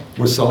 Okay. Saul.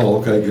 With Saul.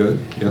 Okay, good.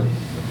 Yeah.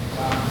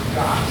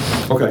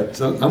 Okay,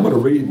 so I'm going to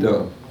read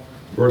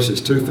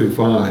verses 2 through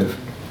 5,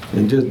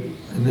 and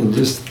then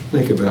just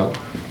think about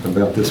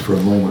this for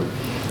a moment.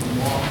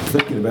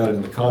 Thinking about it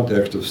in the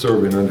context of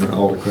serving under an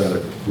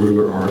autocratic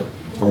ruler or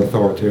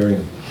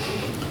authoritarian.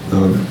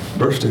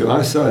 Verse 2,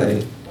 I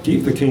say,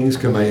 keep the king's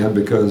command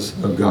because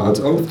of God's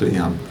oath to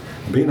him.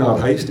 Be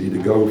not hasty to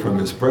go from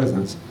his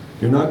presence.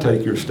 Do not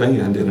take your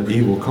stand in an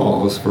evil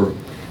cause, for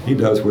he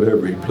does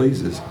whatever he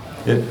pleases.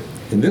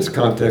 In this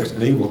context,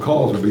 an evil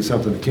cause would be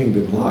something the king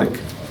didn't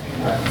like.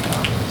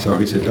 So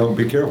he said, don't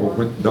be careful.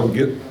 Don't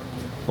get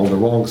on the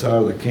wrong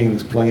side of the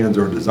king's plans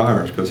or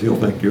desires, because he'll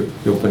think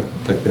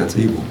that's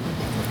evil.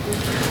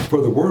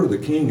 For the word of the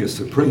king is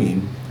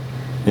supreme,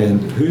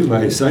 and who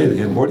may say to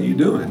him, what are you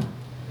doing?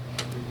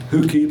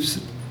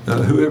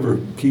 Whoever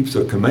keeps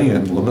a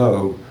command will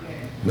know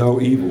no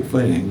evil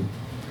thing.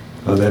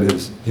 That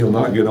is, he'll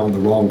not get on the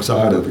wrong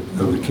side of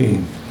the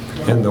king.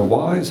 And the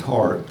wise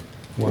heart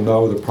will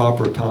know the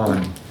proper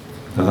time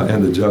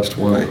and the just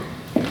way.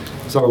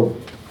 So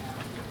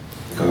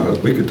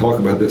we could talk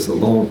about this a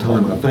long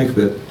time. I think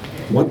that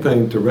one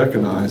thing to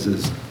recognize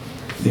is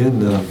in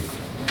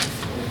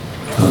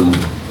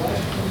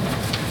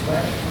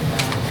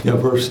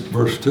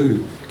verse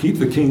 2, keep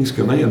the king's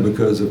command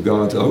because of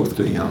God's oath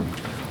to him.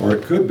 Or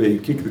it could be,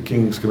 keep the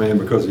king's command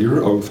because of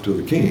your oath to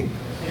the king.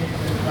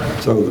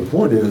 So the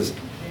point is,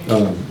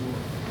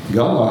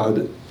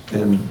 God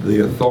and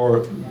the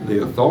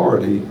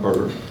authority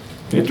are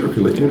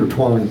intricately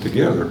intertwined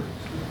together.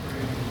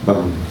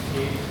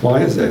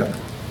 Why is that?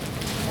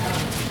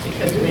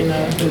 Because we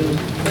know who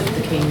put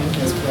the king in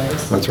his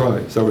place. That's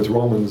right. So it's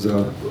Romans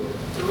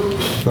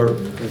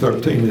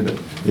 13, isn't it?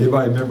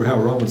 Anybody remember how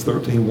Romans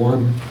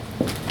 13:1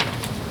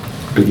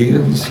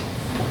 begins?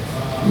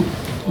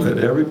 Let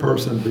every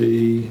person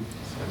be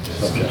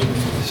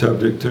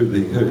subject to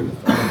the who?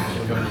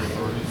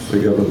 The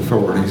government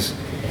authorities.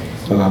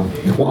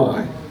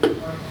 Why?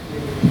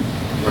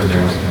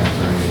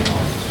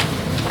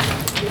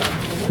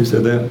 Who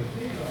said that?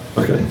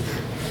 Okay.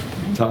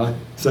 Ty,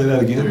 say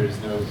that again. There is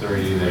no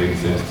authority that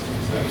exists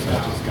except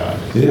such as God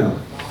is. Yeah.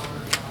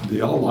 Do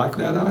y'all like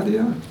that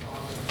idea?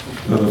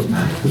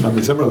 Some of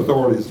the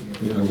authorities,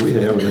 we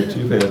have and that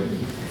you've had,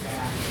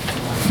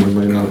 we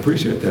may not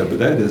appreciate that, but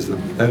that is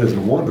a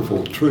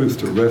wonderful truth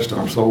to rest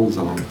our souls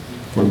on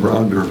when we're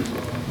under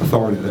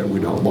authority that we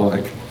don't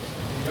like.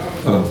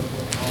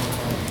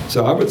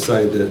 So I would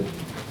say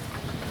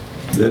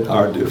that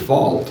our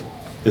default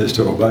is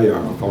to obey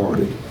our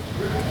authority.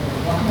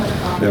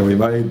 Now we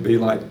may be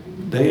like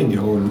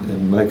Daniel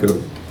and make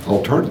an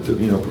alternative,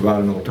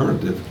 provide an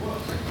alternative,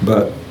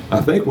 but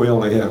I think we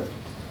only have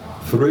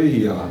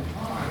three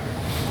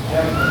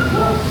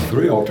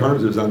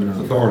alternatives under an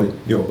authority.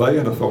 You obey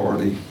an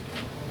authority,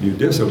 you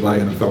disobey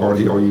an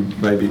authority, or you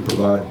maybe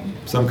provide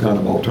some kind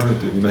of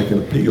alternative. You make an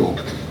appeal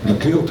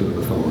to an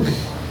authority.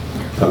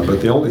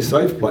 But the only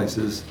safe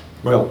places,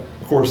 well,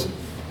 of course,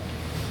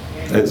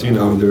 as you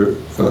know, the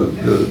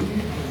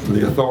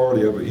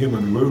authority of a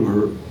human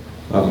ruler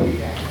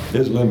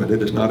is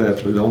limited. It's not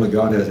absolute. Only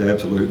God has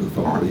absolute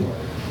authority.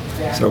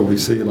 So we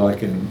see,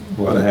 like in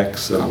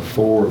Acts 4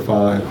 or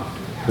 5,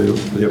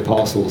 the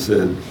apostles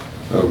said,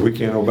 "We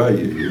can't obey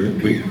you.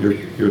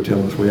 You're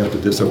telling us we have to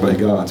disobey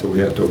God, so we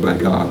have to obey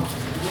God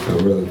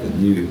rather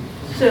than you."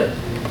 So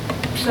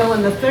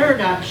in the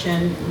third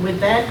option, would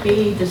that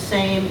be the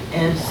same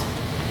as?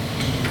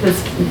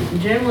 Because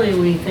generally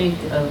we think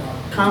of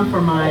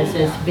compromise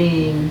as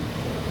being.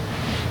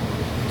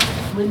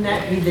 Wouldn't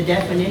that be the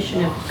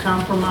definition of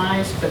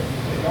compromise,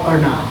 or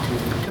not?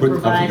 I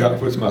forgot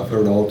what's my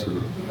third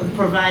alternative.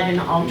 Provide an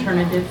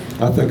alternative?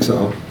 I think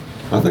so.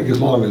 I think as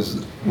long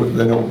as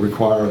they don't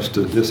require us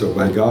to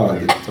disobey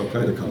God, it's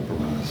okay to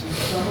compromise.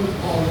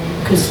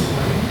 Because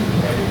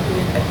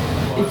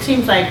it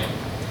seems like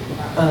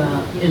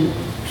in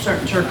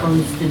certain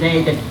circles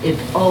today that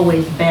it's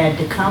always bad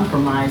to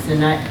compromise,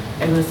 and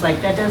it was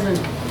like that doesn't.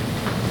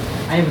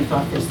 I haven't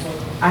thought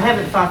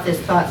this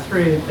thought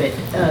through, but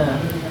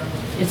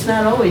it's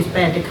not always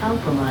bad to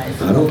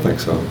compromise. I don't think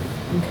so.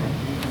 Okay.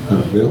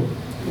 Bill?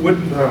 What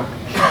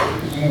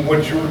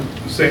you were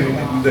saying,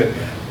 the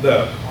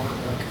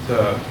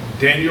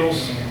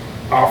Daniel's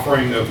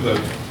offering of the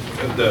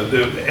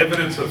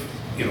evidence of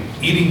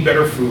eating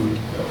better food.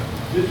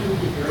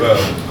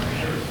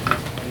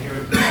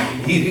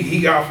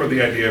 He offered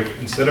the idea of,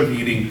 instead of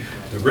eating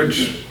the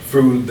rich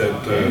food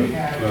that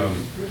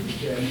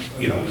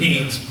he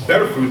eats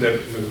better food that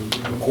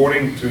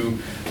according to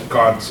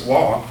God's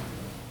law,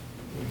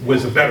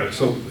 was a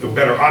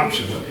better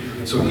option.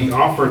 So he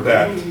offered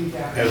that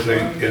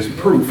as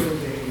proof,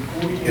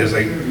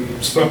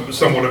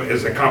 somewhat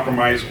as a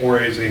compromise or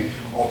as a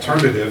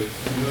alternative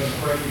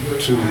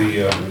to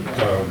the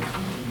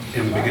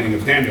in the beginning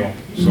of Daniel.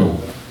 So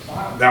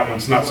that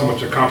one's not so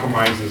much a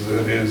compromise as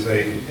it is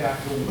a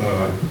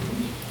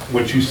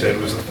what you said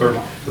was the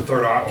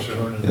third option.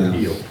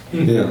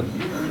 Yeah,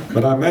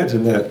 but I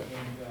imagine that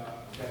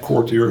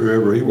courtier,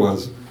 whoever he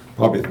was,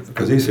 probably,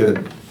 because he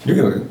said, "You're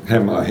going to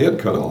have my head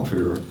cut off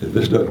here if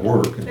this doesn't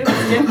work." It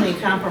was definitely a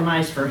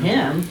compromise for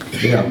him.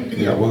 Yeah,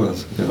 it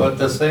was. Yeah. But at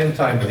the same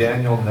time,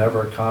 Daniel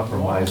never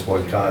compromised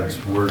what God's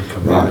word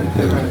commanded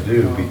him to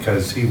do,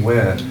 because he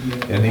went,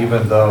 and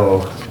even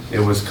though it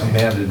was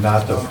commanded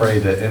not to pray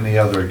to any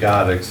other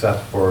god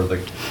except for the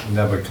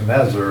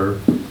Nebuchadnezzar,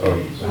 or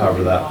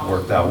however that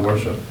worked out,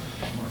 worship,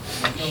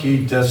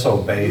 he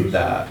disobeyed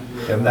that.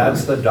 And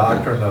that's the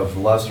doctrine of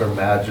lesser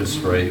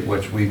magistrate,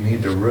 which we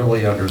need to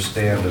really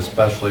understand,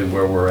 especially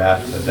where we're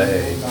at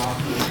today.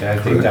 And I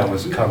think that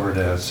was covered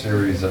in a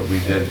series that we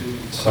did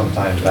some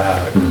time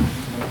back.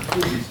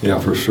 Yeah,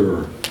 for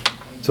sure.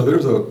 So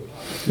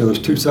there's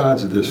two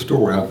sides of this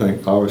story. I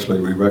think obviously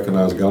we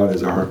recognize God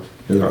as our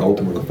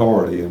ultimate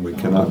authority, and we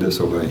cannot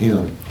disobey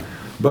Him.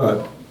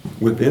 But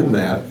within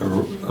that,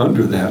 or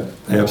under that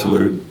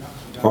absolute,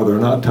 are there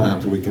not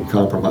times we can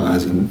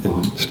compromise and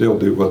still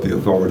do what the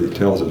authority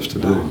tells us to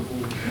do?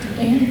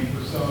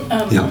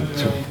 Yeah.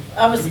 Sure.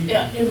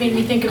 It made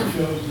me think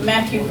of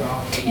Matthew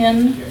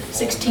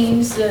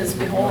 10:16 says,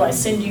 "Behold, I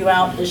send you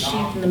out as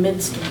sheep in the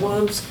midst of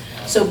wolves,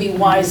 so be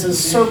wise as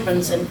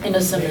serpents and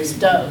innocent as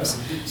doves."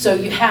 So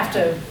you have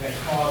to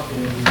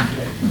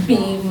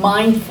be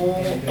mindful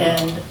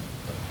and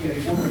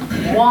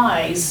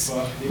wise,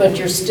 but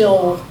you're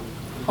still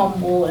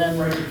humble and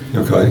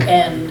Okay.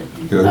 and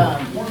Good.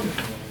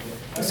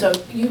 so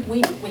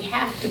we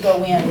have to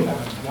go in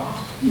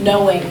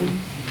knowing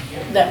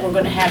that we're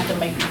going to have to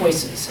make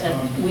choices,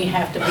 and we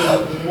have to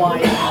be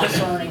wise and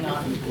discerning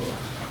on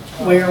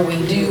where we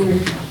do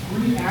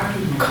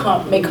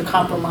make a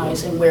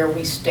compromise and where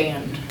we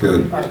stand.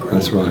 Good.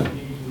 That's right.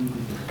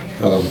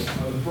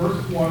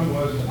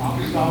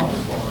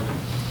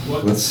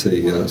 Let's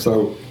see.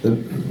 So the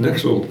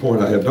next little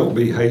point I have: don't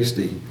be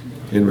hasty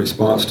in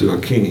response to a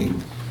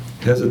king.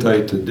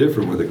 Hesitate to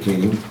differ with a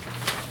king.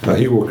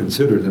 He will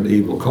consider it an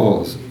evil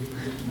cause.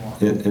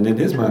 And in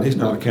his mind, he's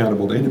not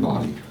accountable to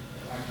anybody.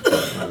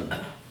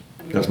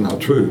 That's not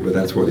true, but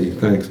that's what he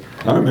thinks.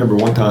 I remember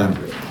one time,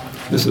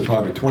 this is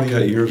probably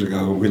 28 years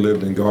ago, we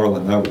lived in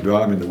Garland, and I was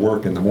driving to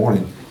work in the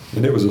morning,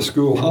 and it was a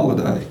school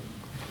holiday.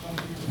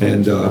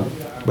 And I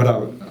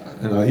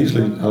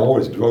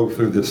always drove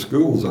through this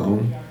school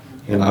zone,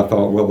 and I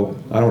thought, well,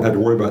 I don't have to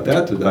worry about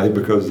that today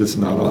because it's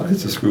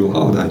a school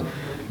holiday.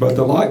 But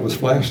the light was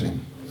flashing.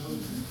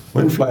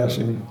 Wind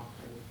flashing,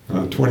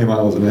 20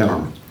 miles an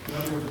hour.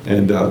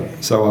 And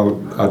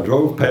so I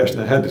drove past,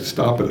 and I had to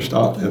stop at a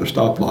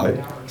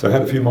stoplight. So I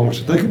had a few moments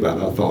to think about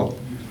it. I thought,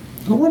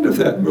 I wonder if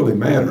that really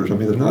matters. I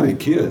mean, there's not any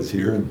kids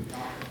here. And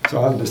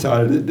so I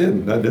decided it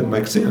didn't. That didn't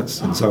make sense.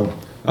 And so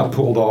I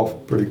pulled off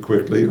pretty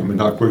quickly. I mean,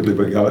 not quickly,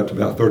 but got up to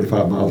about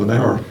 35 miles an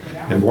hour.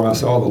 And when I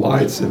saw the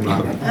lights in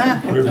my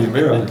rearview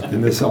mirror,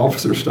 and this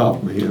officer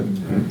stopped me,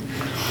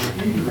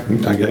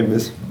 and I gave him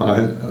my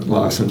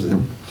license,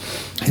 and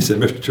he said,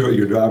 "Mr. Truitt,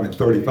 you're driving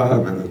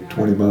 35 in a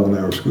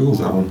 20-mile-an-hour school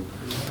zone."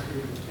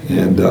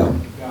 And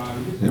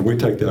we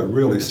take that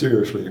really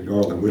seriously in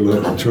Garland. We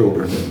love our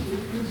children.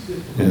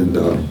 And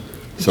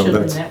so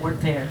Children that's... that work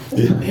there.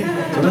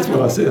 Yeah. So that's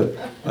what I said.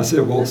 I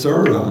said, "Well,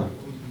 sir,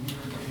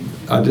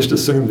 I just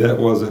assumed that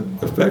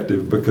wasn't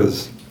effective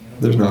because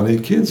there's not any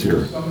kids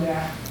here."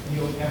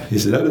 He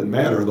said, "That doesn't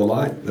matter. The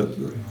light,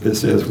 it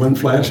says wind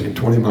flashing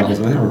 20 miles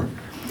an hour."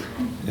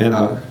 And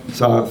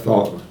so I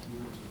thought,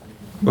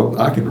 well,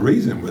 I can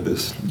reason with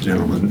this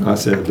gentleman. I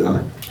said,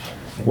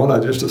 well, I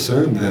just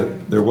assumed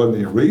that there wasn't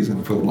any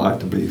reason for the light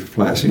to be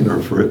flashing or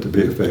for it to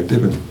be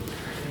effective.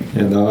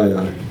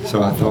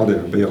 So I thought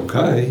it would be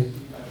okay.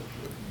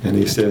 And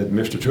he said,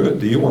 "Mr. Truitt,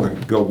 do you want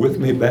to go with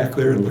me back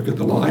there and look at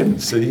the light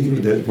and see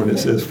that when it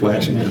says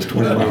flashing, it's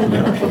 20 miles an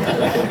hour?"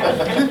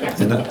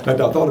 And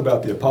I thought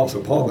about the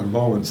Apostle Paul in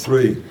Romans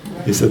 3.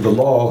 He said, "The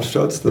law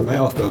shuts the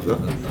mouth of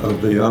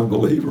the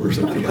unbeliever," or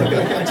something like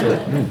that. So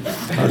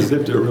I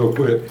zipped it real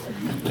quick.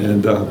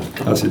 And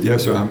I said,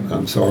 "Yes, sir,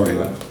 I'm sorry.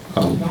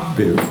 I'll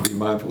be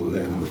mindful of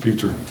that in the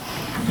future."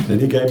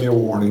 And he gave me a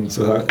warning,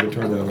 so it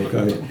turned out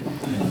okay.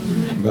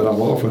 But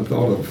I've often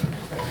thought of,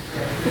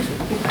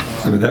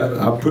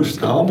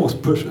 I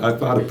almost pushed,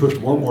 if I'd have pushed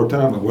one more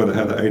time, I would have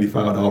had an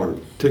 $85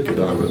 ticket,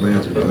 I would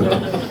imagine,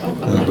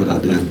 but I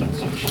didn't.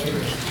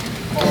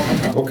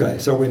 Okay,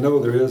 so we know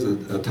there is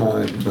a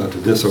time to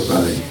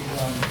disobey.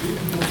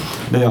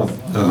 Now,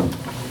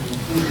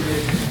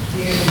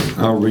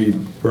 I'll read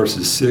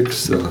verses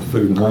 6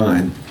 through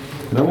 9.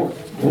 And I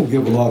won't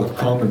give a lot of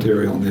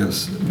commentary on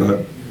this,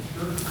 but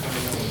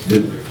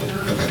in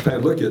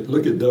fact, look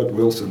at Doug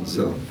Wilson's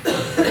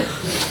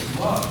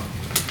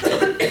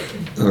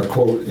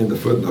quote in the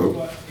footnote.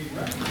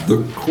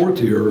 "The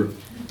courtier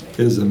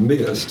is a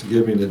mist,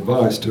 giving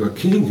advice to a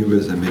king who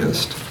is a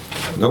mist.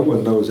 No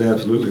one knows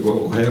absolutely what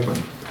will happen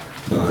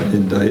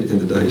in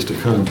the days to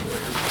come.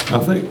 I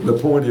think the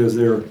point is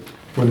there,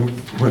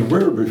 when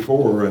we're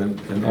before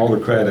an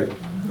autocratic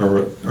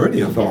or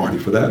any authority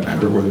for that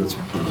matter, whether it's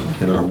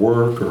in our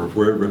work or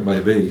wherever it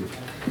may be,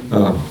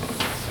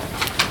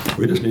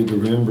 we just need to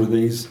remember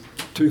these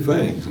two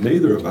things.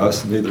 Neither of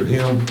us, neither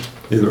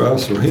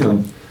us or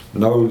him,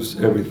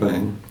 knows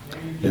everything.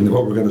 And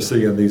what we're going to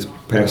see in these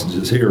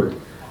passages here,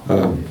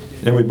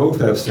 and we both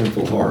have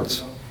sinful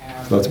hearts.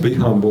 So let's be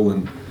humble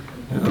and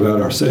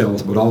about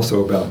ourselves, but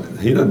also about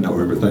he doesn't know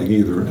everything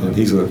either, and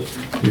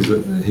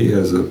he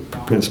has a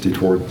propensity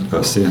toward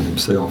sin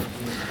himself.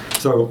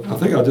 So I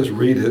think I'll just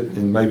read it,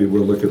 and maybe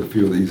we'll look at a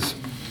few of these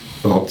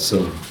thoughts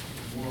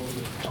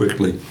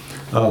quickly.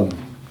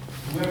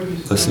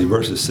 Let's see,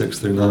 verses 6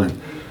 through 9.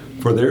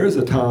 For there is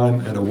a time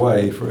and a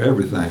way for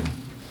everything.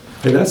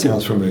 Hey, that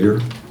sounds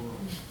familiar.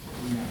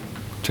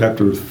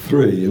 Chapter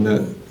 3, and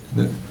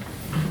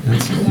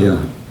that's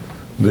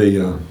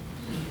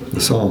the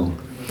song.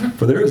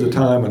 For there is a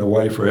time and a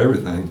way for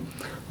everything,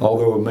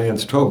 although a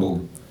man's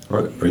trouble,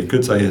 or you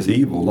could say his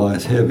evil,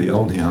 lies heavy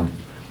on him.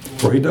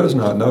 For he does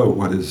not know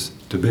what is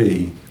to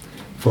be,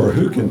 for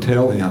who can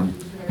tell him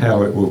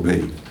how it will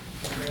be?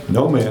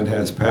 No man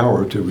has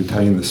power to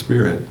retain the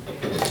spirit,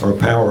 or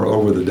power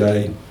over the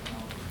day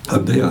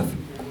of death.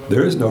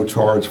 There is no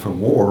charge from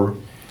war,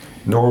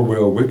 nor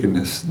will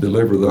wickedness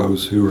deliver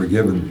those who are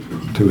given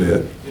to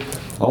it.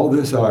 All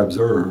this I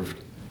observed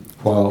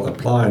while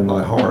applying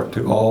my heart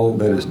to all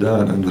that is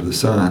done under the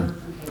sun,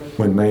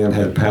 when man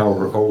had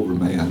power over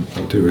man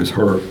unto his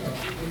hurt.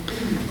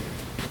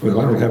 Well,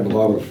 I don't have a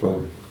lot of,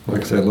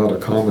 like I said, a lot of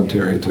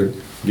commentary to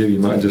give you. You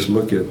might just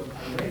look at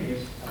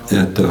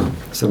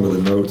some of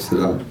the notes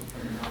that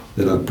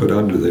I put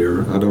under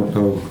there. I don't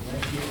know.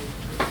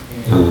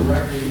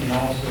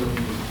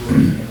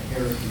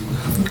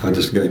 I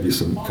just gave you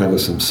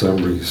some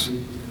summaries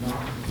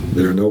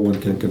there. No one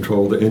can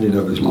control the ending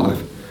of his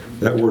life.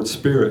 That word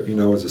spirit,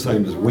 is the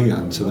same as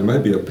wind, so there may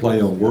be a play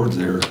on words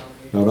there,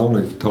 not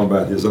only talking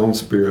about his own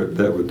spirit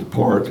that would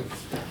depart,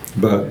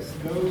 but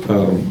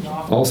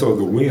also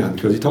the wind,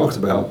 because he talks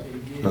about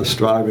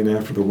striving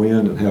after the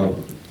wind and how,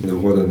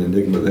 what an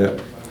enigma that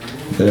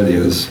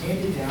is.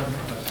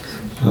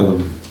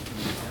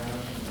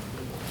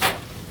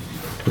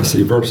 Let's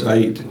see, verse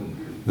 8,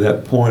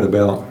 that point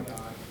about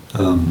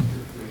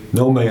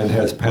no man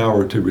has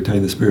power to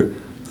retain the spirit.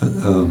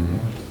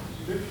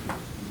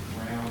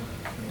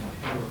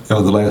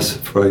 The last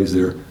phrase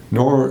there,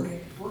 nor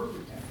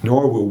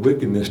will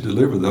wickedness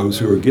deliver those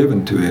who are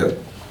given to it.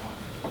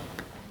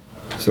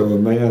 So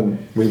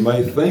we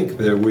may think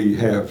that we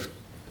have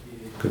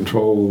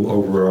control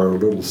over our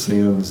little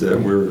sins that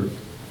we're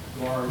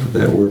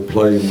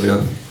playing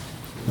with,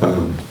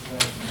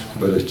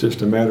 but it's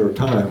just a matter of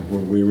time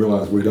when we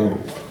realize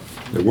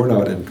that we're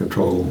not in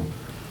control,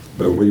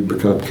 but we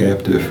become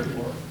captive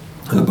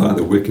by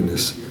the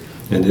wickedness,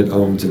 and it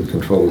owns and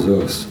controls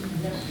us.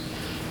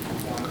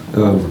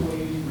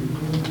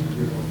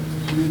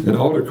 An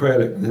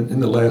autocratic, in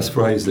the last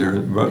phrase there,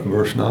 in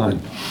verse 9,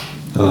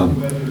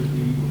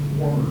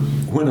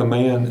 when a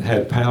man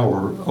had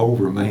power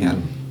over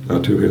man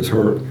to his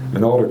hurt,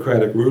 an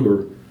autocratic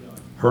ruler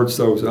hurts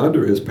those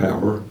under his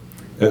power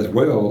as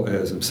well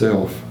as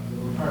himself.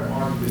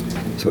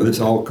 So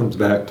this all comes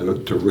back to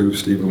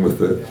roost, even with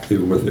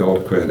the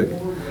autocratic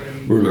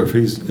ruler. If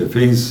he's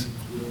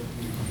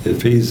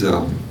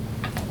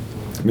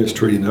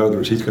mistreating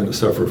others, he's going to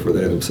suffer for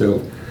that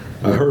himself.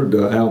 I heard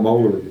Al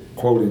Mohler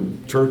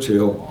quoting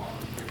Churchill.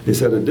 He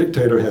said, a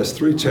dictator has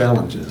 3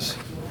 challenges.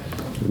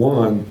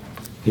 1,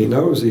 he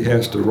knows he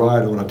has to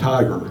ride on a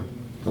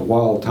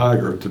wild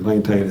tiger, to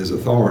maintain his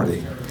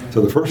authority. So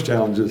the first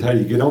challenge is how do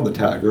you get on the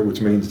tiger, which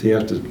means he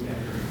has to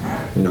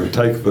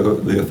take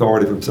the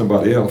authority from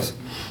somebody else.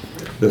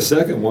 The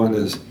second one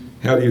is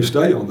how do you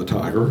stay on the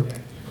tiger,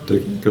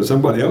 because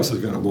somebody else is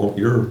going to want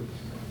your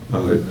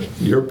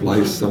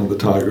place on the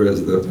tiger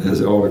as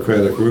the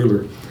autocratic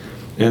ruler.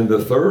 And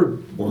the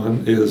third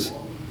one is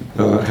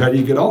how do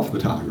you get off the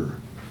tiger?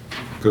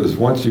 Because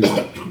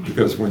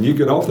when you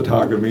get off the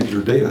tiger, it means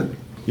you're dead.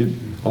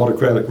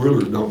 Autocratic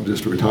rulers don't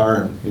just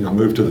retire and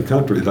move to the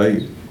country.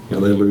 They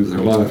lose their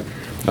life.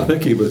 I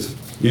think he was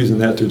using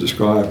that to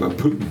describe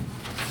Putin.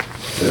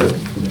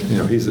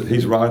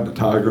 He's riding a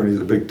tiger and he's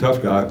a big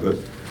tough guy, but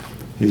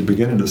he's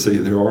beginning to see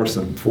there are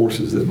some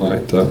forces that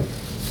might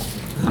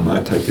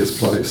take his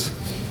place.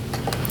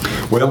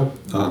 Well,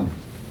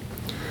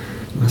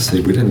 let's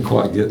see. We didn't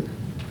quite get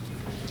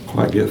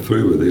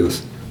through with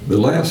this. The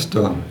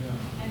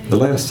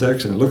last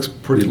section, it looks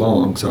pretty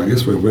long, so I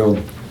guess we will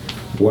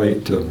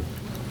wait to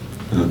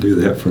do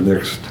that for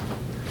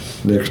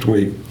next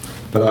week.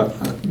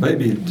 But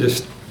maybe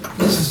just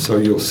so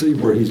you'll see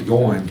where he's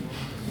going.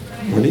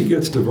 When he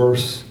gets to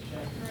verse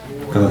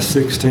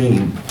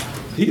 16,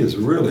 he has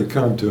really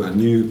come to a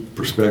new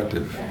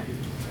perspective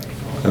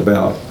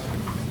about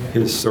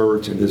his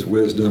search and his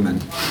wisdom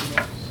and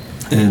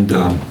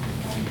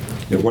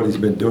what he's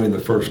been doing the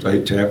first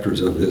 8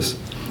 chapters of this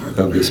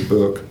of this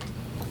book,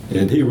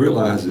 and he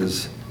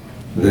realizes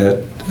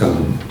that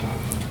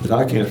that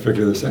I can't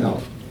figure this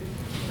out.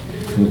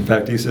 In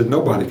fact, he said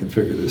nobody can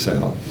figure this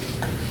out.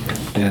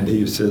 And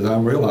he says,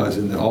 I'm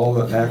realizing that all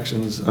the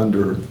actions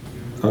under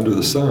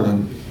the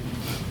sun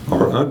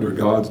are under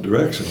God's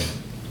direction.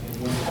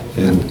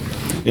 And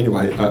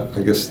anyway,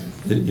 I guess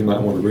you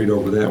might want to read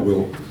over that.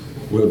 We'll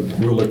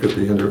look at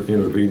the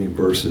intervening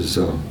verses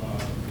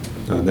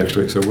next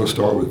week. So we'll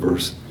start with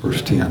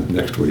verse 10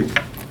 next week.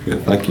 Okay,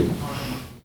 thank you.